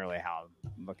generally how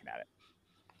I'm looking at it.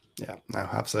 Yeah, no,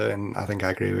 absolutely. And I think I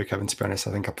agree with Kevin, to be honest.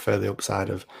 I think I prefer the upside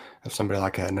of somebody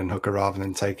like Hendon Hooker rather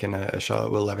than taking a shot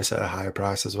at Will Levis at a higher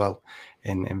price as well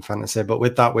in fantasy. But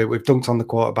with that, we've dunked on the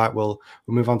quarterback. We'll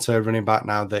move on to running back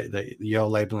now that you're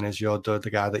labeling as your dud,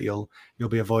 the guy that you'll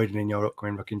be avoiding in your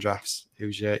upcoming rookie drafts.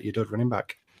 Who's your dud running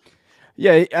back?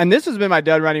 Yeah, and this has been my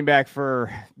dud running back for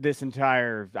this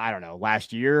entire,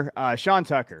 last year. Sean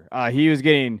Tucker. He's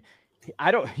getting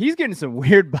some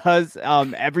weird buzz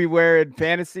everywhere in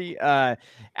fantasy.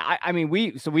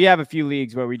 We have a few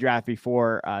leagues where we draft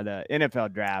before the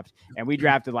NFL draft, and we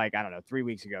drafted 3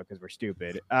 weeks ago because we're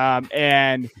stupid.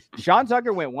 And Sean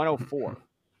Tucker went 104.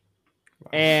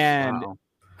 And wow.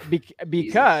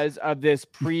 Because of this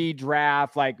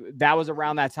pre-draft, like that was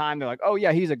around that time. They're like, oh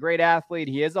yeah, he's a great athlete.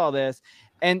 He is all this.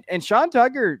 And Sean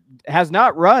Tucker has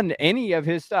not run any of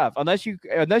his stuff unless you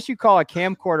call a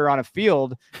camcorder on a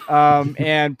field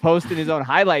and posting his own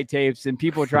highlight tapes and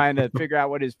people trying to figure out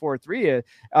what his 4.3 is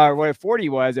or what a 40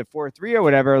 was at 4.3 or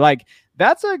whatever. Like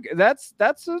that's a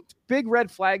big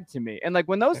red flag to me. And like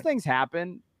when those things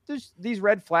happen, these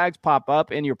red flags pop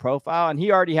up in your profile, and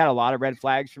he already had a lot of red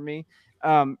flags for me.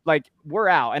 Like we're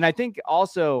out. And I think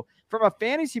also from a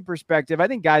fantasy perspective, I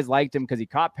think guys liked him because he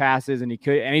caught passes and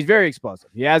he's very explosive.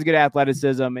 He has good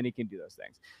athleticism and he can do those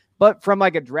things. But from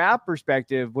like a draft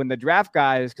perspective, when the draft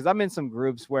guys, because I'm in some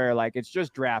groups where like it's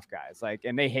just draft guys, like,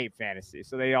 and they hate fantasy,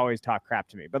 so they always talk crap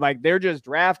to me. But like they're just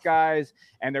draft guys,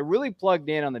 and they're really plugged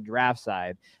in on the draft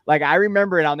side. Like I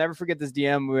remember, and I'll never forget this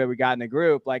DM we got in the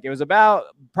group. Like it was about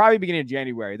probably beginning of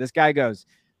January. This guy goes,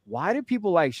 "Why do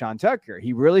people like Sean Tucker?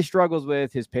 He really struggles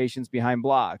with his patience behind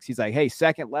blocks." He's like, "Hey,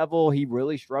 second level, he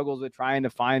really struggles with trying to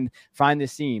find the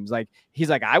seams." Like he's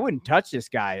like, "I wouldn't touch this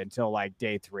guy until like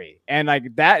day 3." And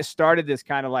like that started this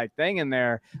kind of like thing in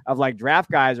there of like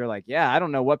draft guys are like, "Yeah, I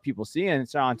don't know what people see in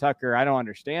Sean Tucker. I don't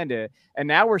understand it." And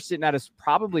now we're sitting at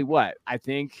probably what I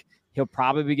think he'll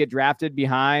probably get drafted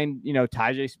behind,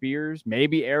 Tyjae Spears,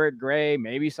 maybe Eric Gray,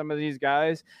 maybe some of these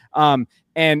guys.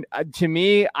 And to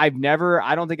me, I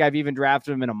don't think I've even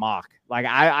drafted him in a mock. Like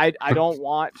I don't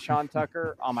want Sean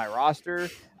Tucker on my roster.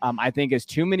 I think it's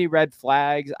too many red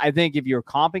flags. I think if you're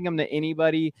comping him to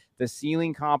anybody, the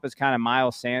ceiling comp is kind of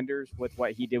Miles Sanders with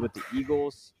what he did with the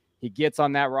Eagles. He gets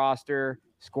on that roster,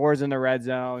 scores in the red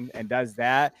zone, and does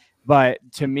that. But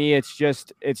to me, it's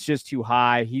just too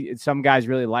high. Some guys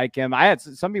really like him. I had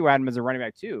some people had him as a running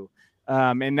back too,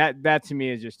 and that to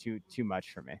me is just too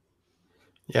much for me.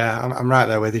 Yeah, I'm right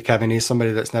there with you, Kevin. He's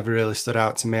somebody that's never really stood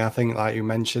out to me. I think, like you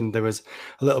mentioned, there was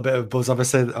a little bit of buzz,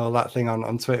 obviously, all that thing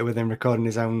on Twitter with him recording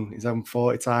his own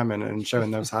 40 time and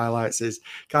showing those highlights is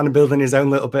kind of building his own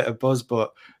little bit of buzz.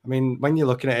 But I mean, when you're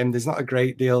looking at him, there's not a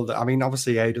great deal.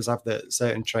 Obviously, he does have the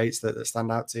certain traits that stand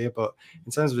out to you, but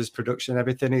in terms of his production and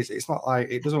everything, it's not like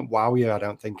it doesn't wow you, I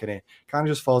don't think, and it kind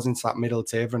of just falls into that middle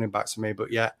tier of running backs for me.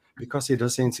 But yeah, because he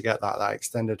does seem to get that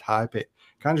extended hype, it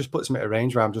kind of just puts him at a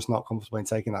range where I'm just not comfortable in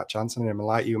taking that chance on him. And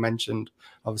like you mentioned,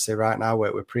 obviously right now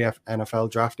we're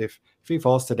pre-NFL draft. If he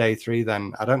falls to day 3,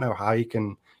 then I don't know how you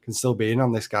can still be in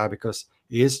on this guy, because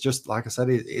he is just, like I said,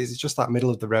 he's just that middle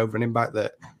of the road running back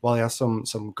that while he has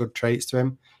some good traits to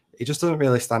him, he just doesn't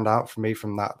really stand out for me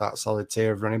from that solid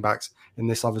tier of running backs in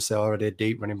this obviously already a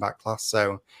deep running back class.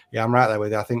 So yeah, I'm right there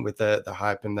with you. I think with the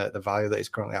hype and the value that he's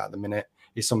currently at the minute,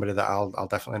 he's somebody that I'll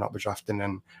definitely not be drafting,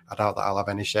 and I doubt that I'll have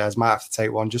any shares. Might have to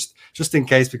take one just in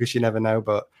case, because you never know.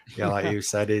 But yeah, like you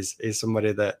said, is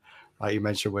somebody that, like you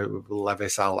mentioned with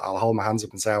Levis, I'll hold my hands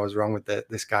up and say I was wrong with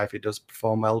this guy if he does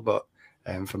perform well. But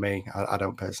for me, I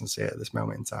don't personally see it at this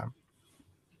moment in time.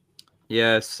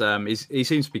 Yes, he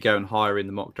seems to be going higher in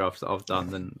the mock drafts that I've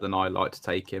done than I like to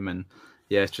take him. And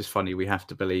yeah, it's just funny. We have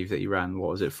to believe that he ran,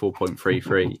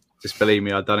 4.33. Just believe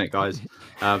me, I've done it, guys.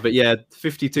 But yeah,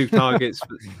 52 targets.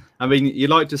 I mean, you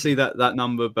like to see that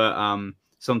number, but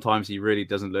sometimes he really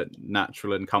doesn't look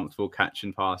natural and comfortable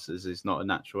catching passes. He's not a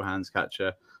natural hands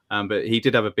catcher. But he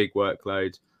did have a big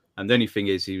workload. And the only thing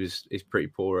is he's pretty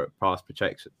poor at pass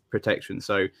protection.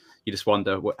 So you just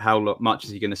wonder how much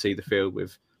is he going to see the field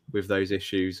with those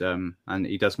issues. And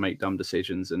he does make dumb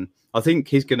decisions. And I think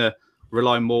he's going to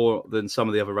rely more than some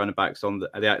of the other running backs on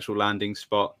the actual landing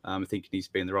spot. I think he needs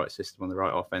to be in the right system on the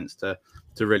right offense to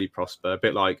really prosper. A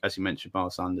bit like, as you mentioned,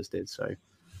 Miles Sanders did. So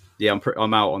yeah,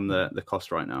 I'm out on the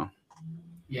cost right now.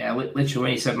 Yeah, literally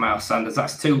when you said Miles Sanders,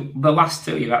 the last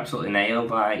two you've absolutely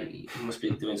nailed. Like, you must be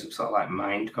doing some sort of like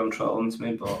mind control to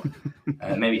me, but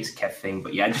maybe it's a Kev thing.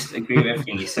 But yeah, I just agree with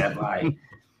everything you said. Like,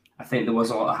 I think there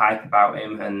was a lot of hype about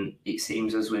him, and it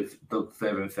seems as we've dug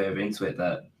further and further into it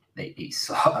that it's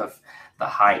sort of the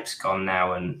hype's gone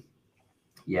now, and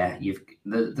yeah,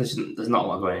 there's not a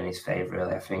lot going in his favour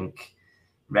really. I think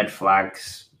red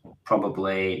flags,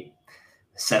 probably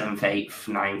 7th, 8th,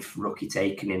 9th rookie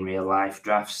taken in real life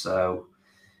drafts. So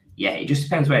yeah, it just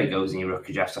depends where he goes in your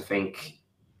rookie drafts. I think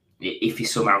if he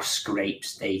somehow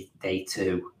scrapes day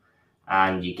 2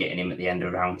 and you're getting him at the end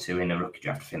of round 2 in a rookie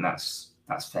draft, I think that's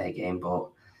fair game, but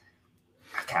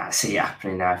I can't see it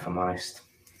happening now, if I'm honest.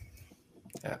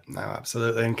 Yeah, no,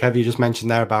 absolutely. And Kev, you just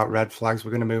mentioned there about red flags.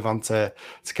 We're going to move on to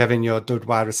Kevin, your dud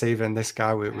wide receiver. And this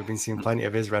guy, we've been seeing plenty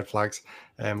of his red flags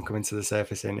coming to the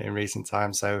surface in recent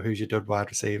times. So who's your dud wide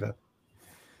receiver?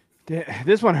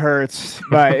 This one hurts,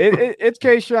 but it's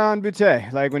Kayshon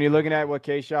Boutte. Like when you're looking at what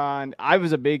Kayshon, I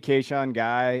was a big Kayshon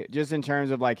guy just in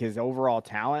terms of like his overall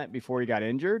talent before he got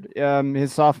injured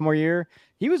his sophomore year.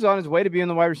 he was on his way to being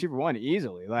the wide receiver 1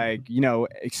 easily. Like, you know,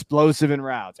 explosive in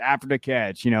routes, after the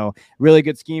catch, you know, really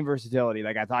good scheme versatility.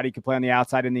 Like, I thought he could play on the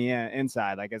outside and the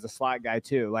inside, like as a slot guy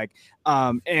too. Like,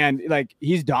 and like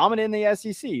he's dominant in the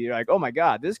SEC. You're like, oh my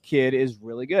God, this kid is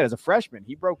really good. As a freshman,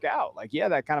 he broke out. Like, yeah,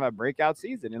 that kind of a breakout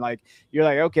season. And like, you're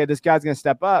like, okay, this guy's going to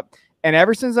step up. And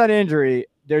ever since that injury,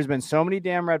 there's been so many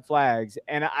damn red flags.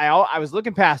 And I was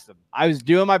looking past him. I was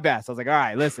doing my best. I was like, all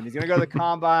right, listen, he's going to go to the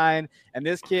combine and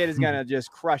this kid is going to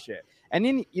just crush it. And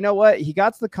then, you know what? He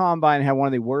got to the combine and had one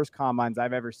of the worst combines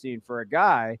I've ever seen for a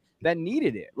guy that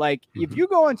needed it. Like, if you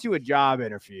go into a job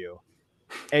interview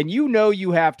and you know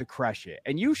you have to crush it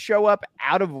and you show up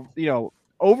out of, you know,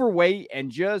 overweight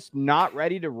and just not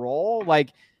ready to roll, like,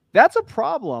 that's a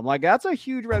problem. Like, that's a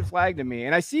huge red flag to me.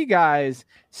 And I see guys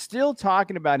still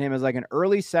talking about him as like an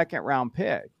early second round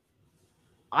pick.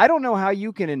 I don't know how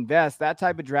you can invest that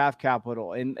type of draft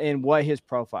capital in what his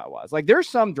profile was. Like, there's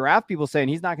some draft people saying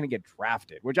he's not going to get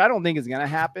drafted, which I don't think is going to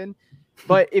happen.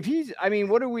 But if he's, I mean,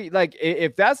 what are we like?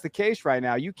 If that's the case right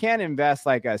now, you can't invest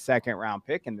like a second round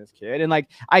pick in this kid. And like,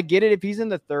 I get it if he's in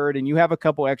the third and you have a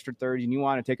couple extra thirds and you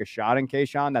want to take a shot in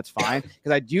Kayshon, that's fine.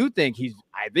 Because I think he's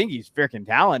freaking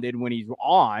talented when he's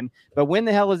on. But when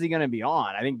the hell is he going to be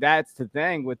on? I think that's the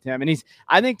thing with him. And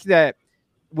I think that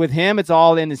with him, it's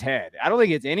all in his head. I don't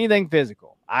think it's anything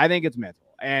physical. I think it's mental.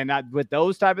 And with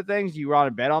those type of things, you want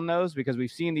to bet on those because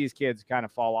we've seen these kids kind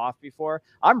of fall off before.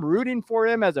 I'm rooting for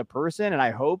him as a person, and I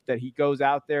hope that he goes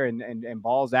out there and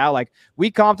balls out. Like,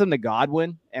 we comped him to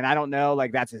Godwin, and I don't know,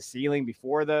 like, that's his ceiling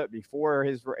before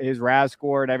his RAS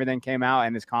score and everything came out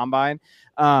and his combine.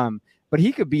 But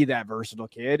he could be that versatile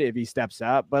kid if he steps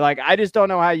up. But like, I just don't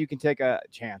know how you can take a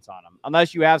chance on him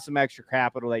unless you have some extra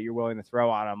capital that you're willing to throw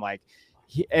on him. Like,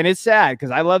 and it's sad because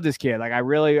I love this kid. Like, I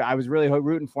was really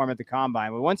rooting for him at the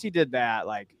combine. But once he did that,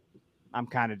 like, I'm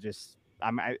kind of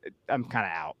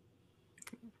out.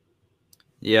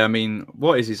 Yeah, I mean,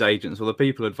 what is his agents? Well, the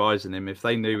people advising him, if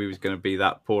they knew he was going to be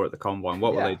that poor at the combine,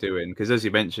 what were they doing? Because as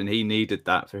you mentioned, he needed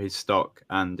that for his stock,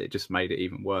 and it just made it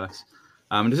even worse.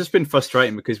 It's just been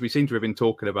frustrating because we seem to have been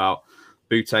talking about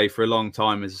Boutte for a long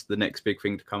time as the next big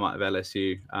thing to come out of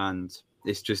LSU, and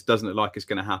it just doesn't look like it's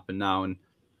going to happen now. And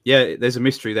yeah, there's a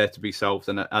mystery there to be solved,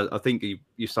 and I think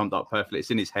you summed up perfectly. It's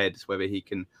in his head. It's whether he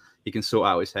can sort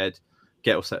out his head,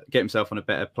 get himself on a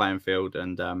better playing field,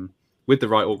 and with the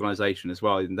right organisation as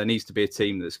well. And there needs to be a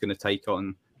team that's going to take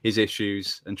on his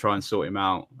issues and try and sort him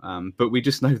out. But we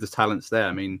just know the talent's there.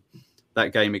 I mean,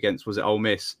 that game against, was it Ole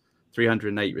Miss?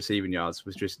 308 receiving yards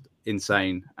was just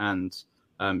insane. And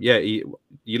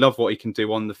you love what he can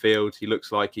do on the field. He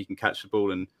looks like he can catch the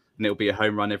ball and it'll be a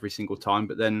home run every single time.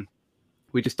 But then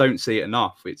we just don't see it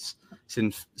enough. It's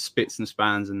in spits and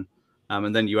spans, and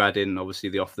then you add in obviously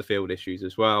the off the field issues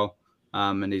as well.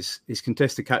 And his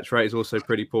contested catch rate is also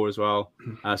pretty poor as well.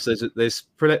 So there's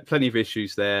plenty of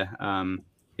issues there.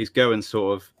 He's going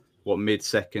sort of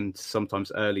mid-second,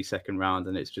 sometimes early second round,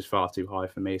 and it's just far too high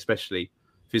for me, especially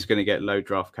if he's going to get low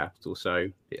draft capital. So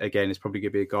again, it's probably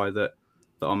going to be a guy that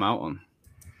I'm out on.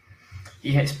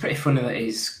 Yeah, it's pretty funny that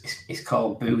he's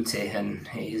called Boutte and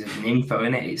he's an info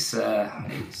in it. It's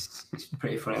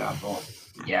pretty funny that, but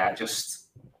yeah, just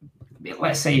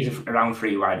let's say he's a round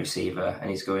 3 wide receiver and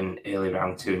he's going early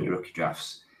round 2 in your rookie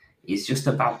drafts. He's just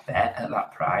a bad bet at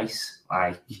that price.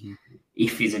 Like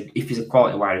if he's a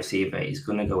quality wide receiver, he's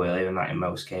going to go earlier than that in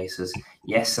most cases.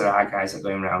 Yes, there are guys that go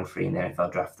in round 3 in the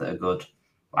NFL draft that are good,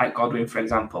 like Godwin, for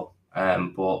example.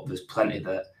 But there's plenty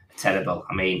that are terrible.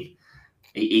 I mean,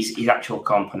 his actual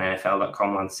comp on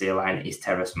NFL.com on line is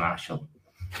Terrace Marshall.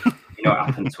 You know what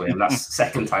happened to him? That's the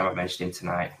second time I've mentioned him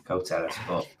tonight. Go Terrace.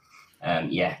 But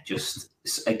just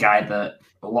a guy that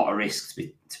a lot of risks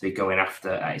to be going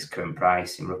after at his current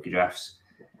price in rookie drafts.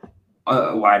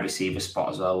 A wide receiver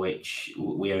spot as well, which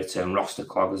we hear a term roster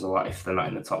cloggers a lot if they're not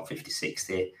in the top 50,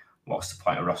 60. What's the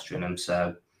point of rostering them?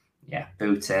 So, yeah,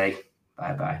 Boutte,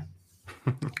 bye-bye.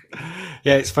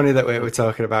 Yeah, it's funny that we're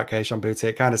talking about Kayshon Boutte.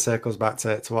 It kind of circles back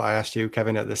to what I asked you,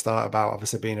 Kevin, at the start about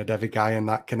obviously being a Devy guy and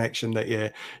that connection that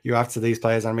you have to these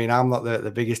players. I mean, I'm not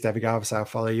the biggest Devy guy. Obviously, I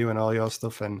follow you and all your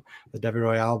stuff and the Devy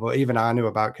Royale, but even I knew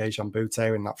about Kayshon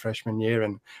Boutte in that freshman year.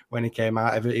 And when he came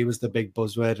out, he was the big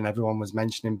buzzword and everyone was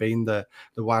mentioning being the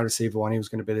wide receiver one. He was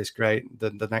going to be this great,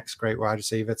 the next great wide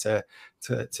receiver to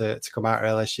come out of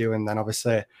LSU. And then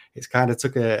obviously it's kind of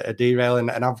took a derail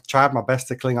and I've tried my best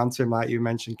to cling on to him, like you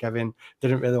mentioned, Kevin.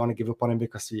 Didn't really want to give up on him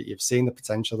because you've seen the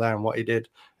potential there and what he did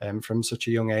from such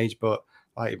a young age. But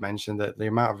like you mentioned, that the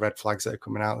amount of red flags that are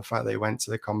coming out, the fact that he went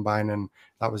to the combine and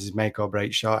that was his make or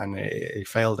break shot, and he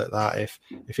failed at that. If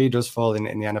he does fall in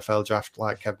the NFL draft,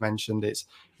 like Kev mentioned, it's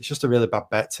just a really bad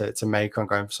bet to make on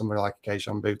going for somebody like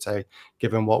Kayshon Boutte,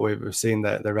 given what we've seen,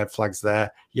 the red flags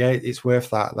there. Yeah, it's worth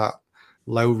that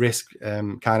low risk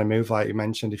kind of move, like you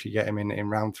mentioned. If you get him in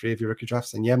round 3 of your rookie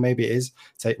drafts, then yeah, maybe it is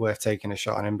worth taking a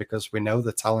shot on him, because we know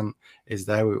the talent is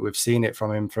there. We've seen it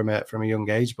from him from a young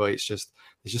age, but there's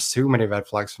just too many red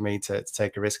flags for me to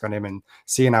take a risk on him. And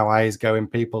seeing how high he's going,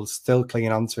 people still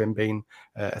clinging on to him being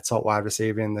a top wide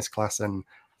receiver in this class, and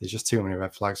there's just too many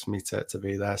red flags for me to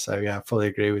be there. So yeah, I fully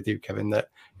agree with you, Kevin, that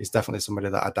he's definitely somebody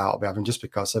that I doubt I'll be having, just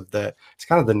because of it's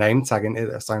kind of the name tag, isn't it?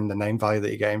 The name value that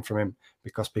you're getting from him,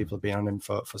 because people have been on him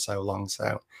for so long.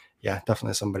 So yeah,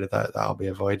 definitely somebody that I'll be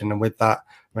avoiding. And with that,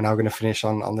 we're now going to finish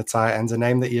on the tight ends, a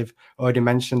name that you've already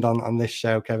mentioned on this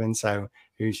show, Kevin. So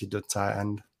who's your dud tight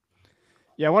end?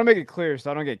 Yeah, I want to make it clear so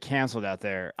I don't get canceled out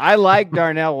there. I like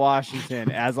Darnell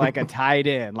Washington as like a tight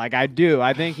end. Like I do.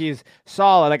 I think he's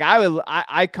solid. Like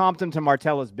I comped him to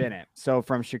Martellus Bennett. So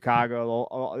from Chicago,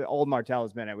 old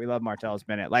Martellus Bennett. We love Martellus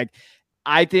Bennett. Like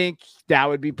I think that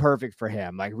would be perfect for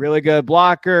him. Like really good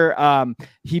blocker.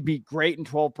 He'd be great in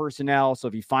 12 personnel. So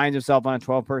if he finds himself on a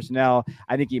 12 personnel,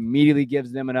 I think he immediately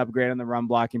gives them an upgrade on the run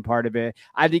blocking part of it.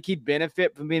 I think he'd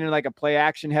benefit from being in like a play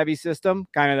action heavy system,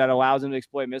 kind of that allows him to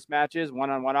exploit mismatches,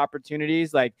 one-on-one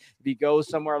opportunities. Like if he goes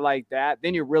somewhere like that,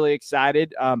 then you're really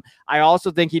excited. I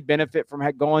also think he'd benefit from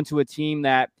going to a team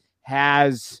that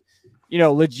has,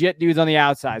 legit dudes on the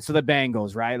outside. So the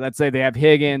Bengals, right? Let's say they have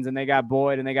Higgins and they got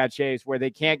Boyd and they got Chase, where they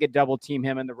can't get double team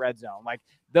him in the red zone. Like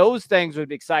those things would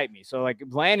excite me. So like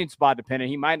landing spot dependent,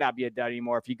 he might not be a dud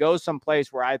anymore. If he goes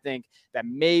someplace where I think that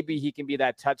maybe he can be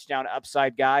that touchdown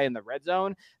upside guy in the red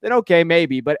zone, then okay,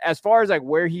 maybe. But as far as like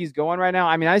where he's going right now,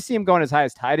 I mean, I see him going as high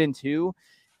as tight end 2.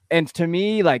 And to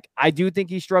me, like, I do think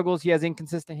he struggles. He has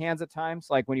inconsistent hands at times.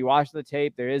 Like when you watch the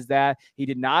tape, there is that. He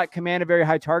did not command a very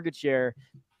high target share.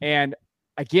 And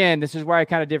again, this is where I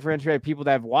kind of differentiate people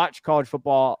that have watched college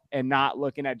football and not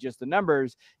looking at just the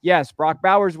numbers. Yes, Brock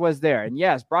Bowers was there. And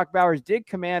yes, Brock Bowers did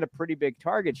command a pretty big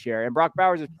target share. And Brock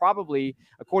Bowers is probably,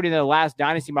 according to the last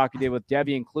Dynasty mock he did with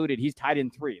Debbie included, he's tied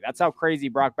in 3. That's how crazy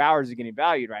Brock Bowers is getting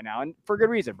valued right now. And for good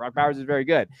reason. Brock Bowers is very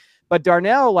good. But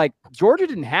Darnell, like Georgia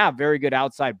didn't have very good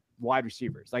outside wide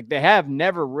receivers. Like they have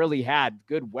never really had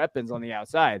good weapons on the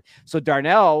outside. So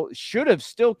Darnell should have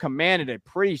still commanded a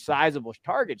pretty sizable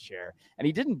target share. And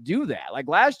he didn't do that. Like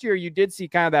last year, you did see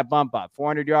kind of that bump up,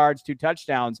 400 yards, 2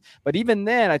 touchdowns. But even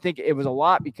then, I think it was a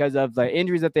lot because of the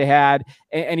injuries that they had.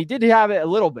 And he did have it a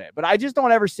little bit, but I just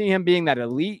don't ever see him being that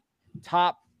elite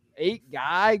top 8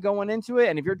 guy going into it.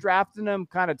 And if you're drafting him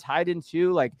kind of tied in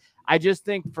 2, like I just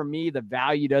think for me, the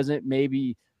value doesn't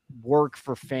maybe work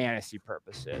for fantasy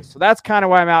purposes. So that's kind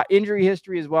of why I'm out. Injury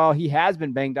history as well. He has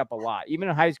been banged up a lot. Even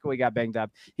in high school, he got banged up.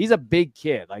 He's a big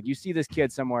kid. Like you see this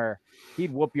kid somewhere,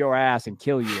 he'd whoop your ass and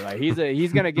kill you. Like he's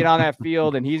going to get on that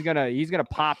field and he's going to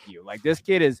pop you. Like this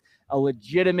kid is a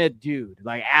legitimate dude,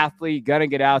 like athlete, going to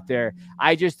get out there.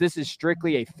 This is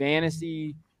strictly a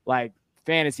fantasy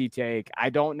take. I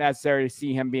don't necessarily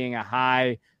see him being a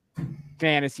high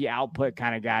fantasy output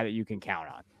kind of guy that you can count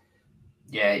on.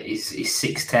 Yeah, he's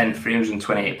 6'10",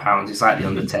 328 pounds. He's like the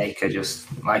Undertaker, just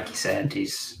like you said.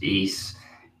 He's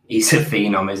a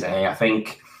phenom, isn't he? I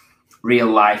think real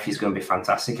life he's going to be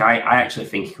fantastic. I actually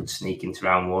think he could sneak into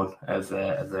round 1 of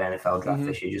the NFL draft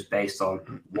this year, just based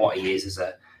on what he is as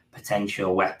a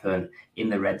potential weapon in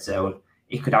the red zone.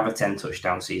 He could have a 10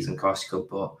 touchdown season, of course he could,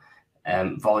 but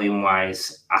volume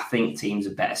wise, I think teams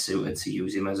are better suited to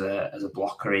use him as a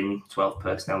blocker in 12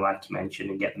 personnel, like you mentioned,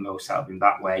 and get the most out of him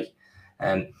that way.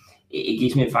 It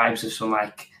gives me vibes of some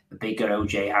like the bigger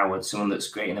OJ Howard, someone that's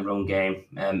great in the run game.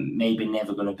 Maybe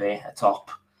never going to be a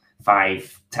top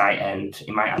 5 tight end.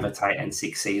 He might have a tight end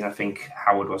 6 season. I think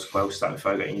Howard was close to that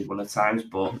before I got injured one of the times.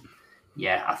 But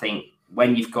yeah, I think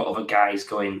when you've got other guys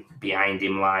going behind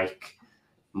him like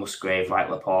Musgrave, like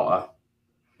Laporta,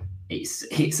 it's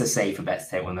a safer bet to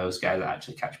take one of those guys that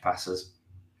actually catch passes.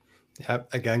 Yeah,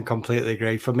 again, completely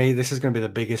agree. For me, this is going to be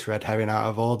the biggest red herring out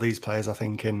of all these players, I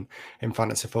think, in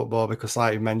fantasy football, because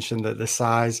like you mentioned, that the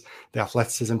size, the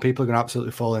athleticism, people are going to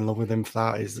absolutely fall in love with him for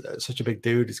that. He's such a big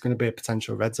dude. He's going to be a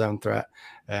potential red zone threat.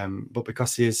 But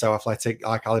because he is so athletic,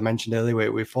 like Ali mentioned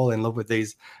earlier, we fall in love with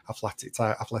these athletic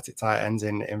tight ends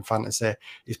in fantasy.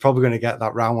 He's probably going to get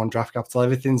that round 1 draft capital.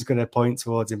 Everything's going to point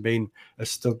towards him being a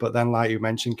stud. But then, like you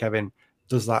mentioned, Kevin,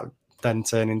 does that then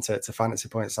turn into fantasy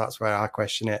points, that's where I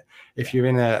question it. If you're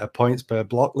in a points per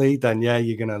block league, then yeah,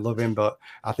 you're going to love him. But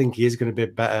I think he is going to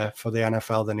be better for the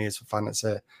NFL than he is for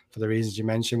fantasy for the reasons you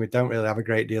mentioned. We don't really have a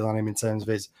great deal on him in terms of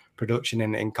his production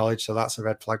in college, so that's a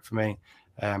red flag for me.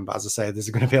 But as I say, there's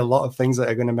going to be a lot of things that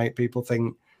are going to make people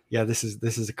think, yeah, this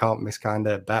is a can't miss kind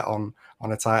of bet on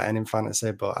a tight end in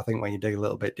fantasy. But I think when you dig a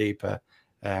little bit deeper,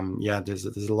 there's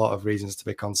a lot of reasons to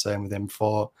be concerned with him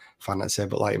for fantasy.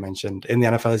 But like you mentioned, in the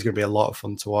NFL, it's going to be a lot of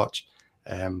fun to watch.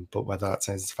 But whether that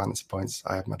turns into fantasy points,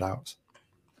 I have my doubts.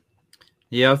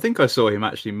 Yeah, I think I saw him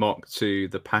actually mocked to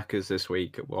the Packers this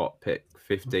week at pick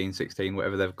 15, 16,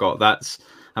 whatever they've got.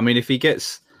 I mean,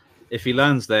 if he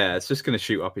lands there, it's just going to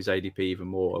shoot up his ADP even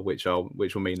more, which will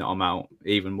mean that I'm out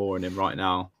even more on him right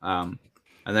now.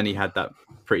 And then he had that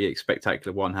pretty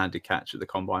spectacular one-handed catch at the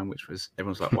combine, which was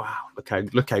everyone's like, wow,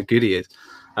 look how good he is.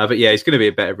 But yeah, he's going to be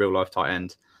a better real life tight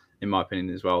end, in my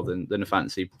opinion, as well than a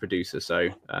fantasy producer. So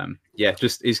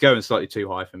just he's going slightly too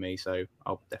high for me, so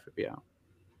I'll definitely be out.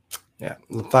 Yeah,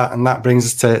 that brings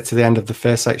us to the end of the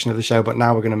first section of the show. But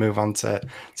now we're going to move on to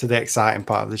the exciting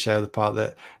part of the show, the part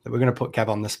that we're going to put Kev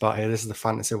on the spot here. This is the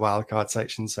fantasy wildcard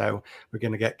section. So we're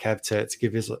going to get Kev to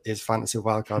give his fantasy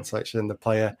wildcard section, the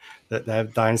player that their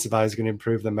dynasty value is going to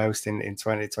improve the most in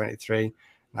 2023.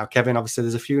 Now, Kevin, obviously,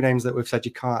 there's a few names that we've said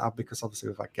you can't have because obviously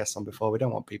we've had guests on before. We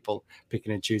don't want people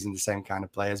picking and choosing the same kind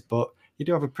of players, but you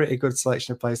do have a pretty good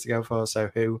selection of players to go for.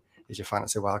 So who is your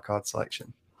fantasy wildcard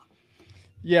selection?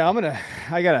 Yeah,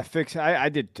 I gotta fix. I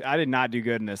did not do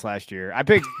good in this last year. I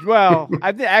picked, well,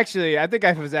 I think I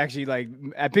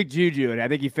picked Juju, and I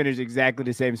think he finished exactly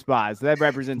the same spot. So that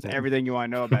represents everything you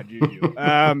want to know about Juju.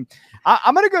 I'm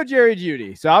gonna go Jerry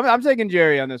Jeudy. So I'm taking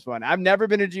Jerry on this one. I've never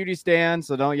been a Jeudy stan,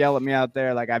 so don't yell at me out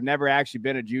there. Like, I've never actually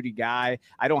been a Jeudy guy.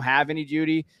 I don't have any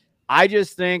Jeudy. I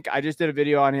just did a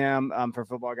video on him for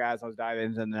Football Guys. I was diving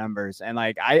into the numbers, and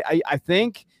like I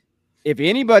think, if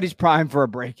anybody's primed for a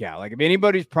breakout, like if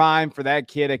anybody's primed for that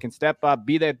kid that can step up,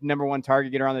 be the number one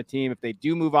target getter on the team, if they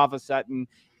do move off of Sutton,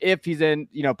 if he's in,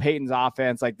 Peyton's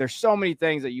offense, like there's so many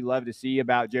things that you love to see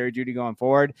about Jerry Jeudy going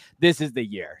forward. This is the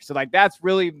year. So like, that's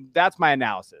my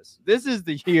analysis. This is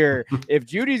the year. If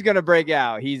Judy's going to break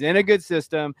out, he's in a good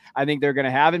system. I think they're going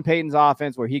to have in Peyton's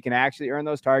offense where he can actually earn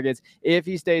those targets. If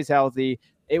he stays healthy,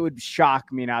 it would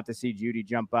shock me not to see Jeudy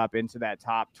jump up into that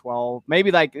top 12,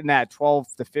 maybe like in that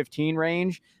 12 to 15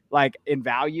 range, like in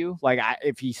value. Like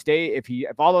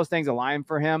if all those things align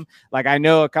for him, like I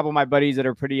know a couple of my buddies that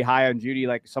are pretty high on Jeudy,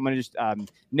 like someone just,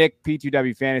 Nick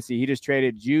P2W Fantasy, he just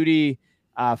traded Jeudy,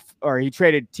 or he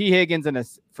traded T Higgins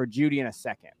for Jeudy in a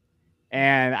second.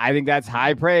 And I think that's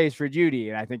high praise for Jeudy.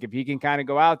 And I think if he can kind of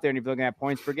go out there and if you're looking at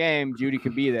points per game, Jeudy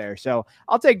could be there. So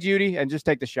I'll take Jeudy and just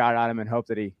take the shot on him and hope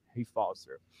that he falls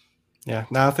through. Yeah,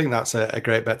 no, I think that's a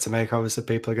great bet to make. Obviously,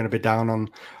 people are going to be down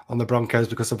on the Broncos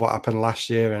because of what happened last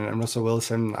year and Russell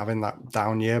Wilson having that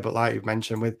down year. But like you've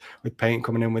mentioned, with Payton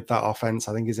coming in with that offense,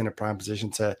 I think he's in a prime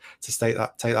position to take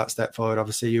that step forward.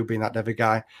 Obviously, you being that Devy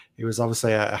guy, he was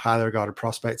obviously a highly regarded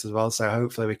prospect as well. So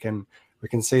hopefully we can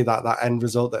see that end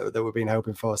result that we've been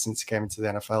hoping for since he came into the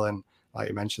NFL. And like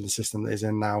you mentioned, the system that he's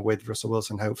in now with Russell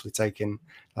Wilson hopefully taking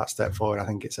that step forward. I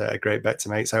think it's a great bet to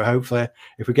make. So hopefully,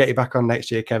 if we get you back on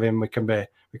next year, Kevin, we can be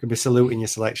saluting your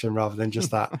selection rather than just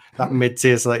that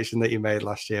mid-tier selection that you made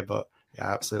last year. But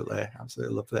yeah, absolutely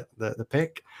love the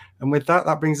pick. And with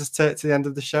that brings us to the end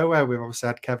of the show, where we've obviously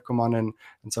had Kev come on and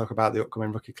talk about the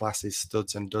upcoming rookie classes,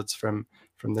 studs and duds from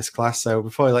this class. So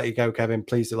before I let you go, Kevin,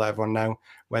 please do let everyone know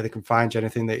where they can find you,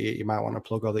 anything that you might want to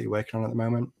plug or that you're working on at the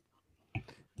moment.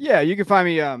 Yeah, you can find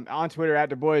me on Twitter at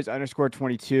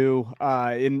DuBois_22.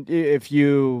 And if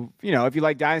you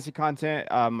like Dynasty content,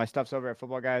 my stuff's over at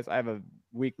Football Guys. I have a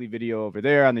weekly video over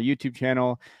there on the YouTube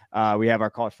channel. We have our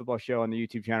college football show on the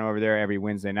YouTube channel over there every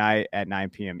Wednesday night at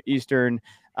 9 p.m. Eastern.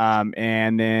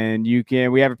 And then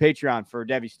we have a Patreon for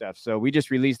Devy stuff. So we just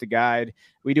released a guide.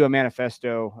 We do a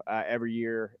manifesto every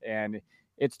year, and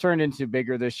it's turned into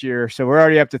bigger this year. So we're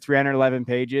already up to 311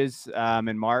 pages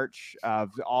in March of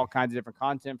all kinds of different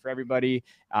content for everybody.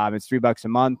 It's $3 a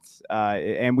month.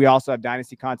 And we also have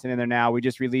Dynasty content in there now. We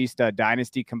just released a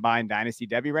combined Dynasty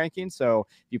Devy ranking. So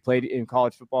if you played in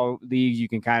college football leagues, you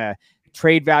can kind of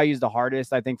trade values the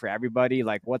hardest, I think, for everybody.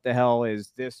 Like, what the hell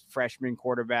is this freshman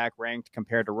quarterback ranked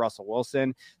compared to Russell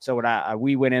Wilson? So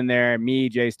we went in there, me,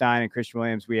 Jay Stein, and Christian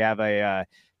Williams, we have a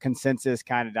consensus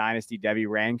kind of Dynasty Devy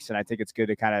ranks, and I think it's good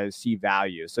to kind of see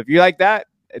value. So if you like that,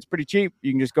 it's pretty cheap.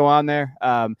 You can just go on there,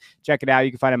 check it out. You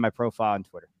can find it in my profile on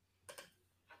Twitter.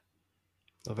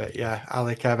 Love it. Yeah.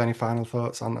 Ali, Kev, any final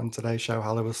thoughts on today's show?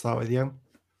 Ali, we'll start with you.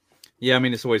 Yeah, I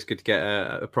mean, it's always good to get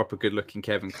a proper good-looking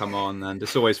Kevin come on, and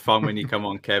it's always fun when you come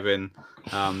on, Kevin.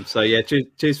 So yeah,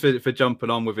 cheers for jumping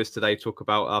on with us today. Talk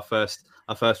about our first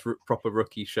proper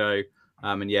rookie show.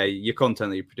 And yeah, your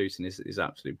content that you're producing is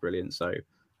absolutely brilliant. So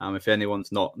if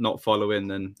anyone's not following,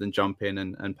 then jump in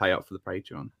and pay up for the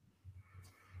Patreon.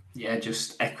 Yeah,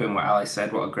 just echoing what Ali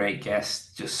said. What a great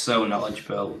guest! Just so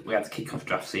knowledgeable. We had to kick off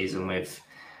draft season with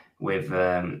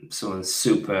someone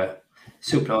super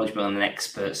knowledgeable and an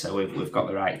expert. So we've got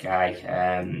the right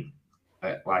guy.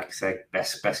 But like I said,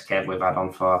 best Kev we've had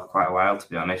on for quite a while, to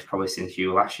be honest, probably since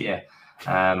you last year.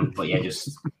 But yeah,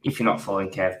 just if you're not following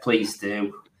Kev, please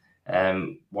do.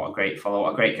 What a great follow,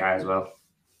 what a great guy as well.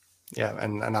 Yeah,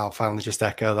 and I'll finally just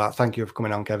echo that. Thank you for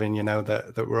coming on, Kevin. You know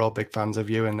that we're all big fans of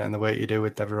you and the work you do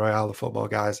with Devy Royale, the football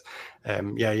guys.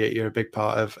 Yeah, you're a big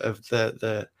part of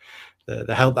the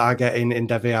help that I get in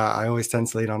Devy. I always tend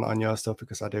to lean on your stuff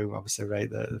because I do obviously rate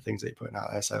the things that you're putting out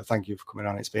there. So thank you for coming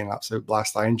on. It's been an absolute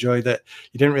blast. I enjoyed that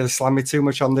you didn't really slam me too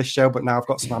much on this show, but now I've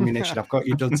got some ammunition. I've got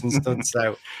your duds and studs.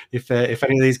 So if any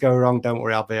of these go wrong, don't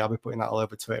worry. I'll be putting that all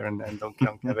over Twitter and dunking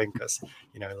on Kevin because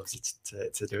he loves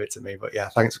to do it to me. But yeah,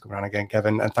 thanks for coming on again,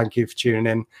 Kevin, and thank you for tuning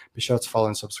in. Be sure to follow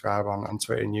and subscribe on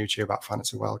Twitter and YouTube at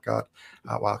Fantasy Wildcard,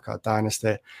 at Wildcard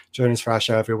Dynasty. Join us for our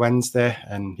show every Wednesday.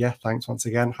 And yeah, thanks once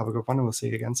again. Have a good one, and we'll see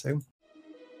you again soon.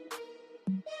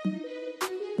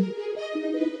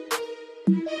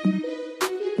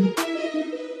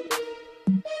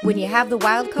 When you have the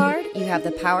wild card, you have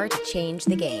the power to change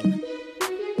the game.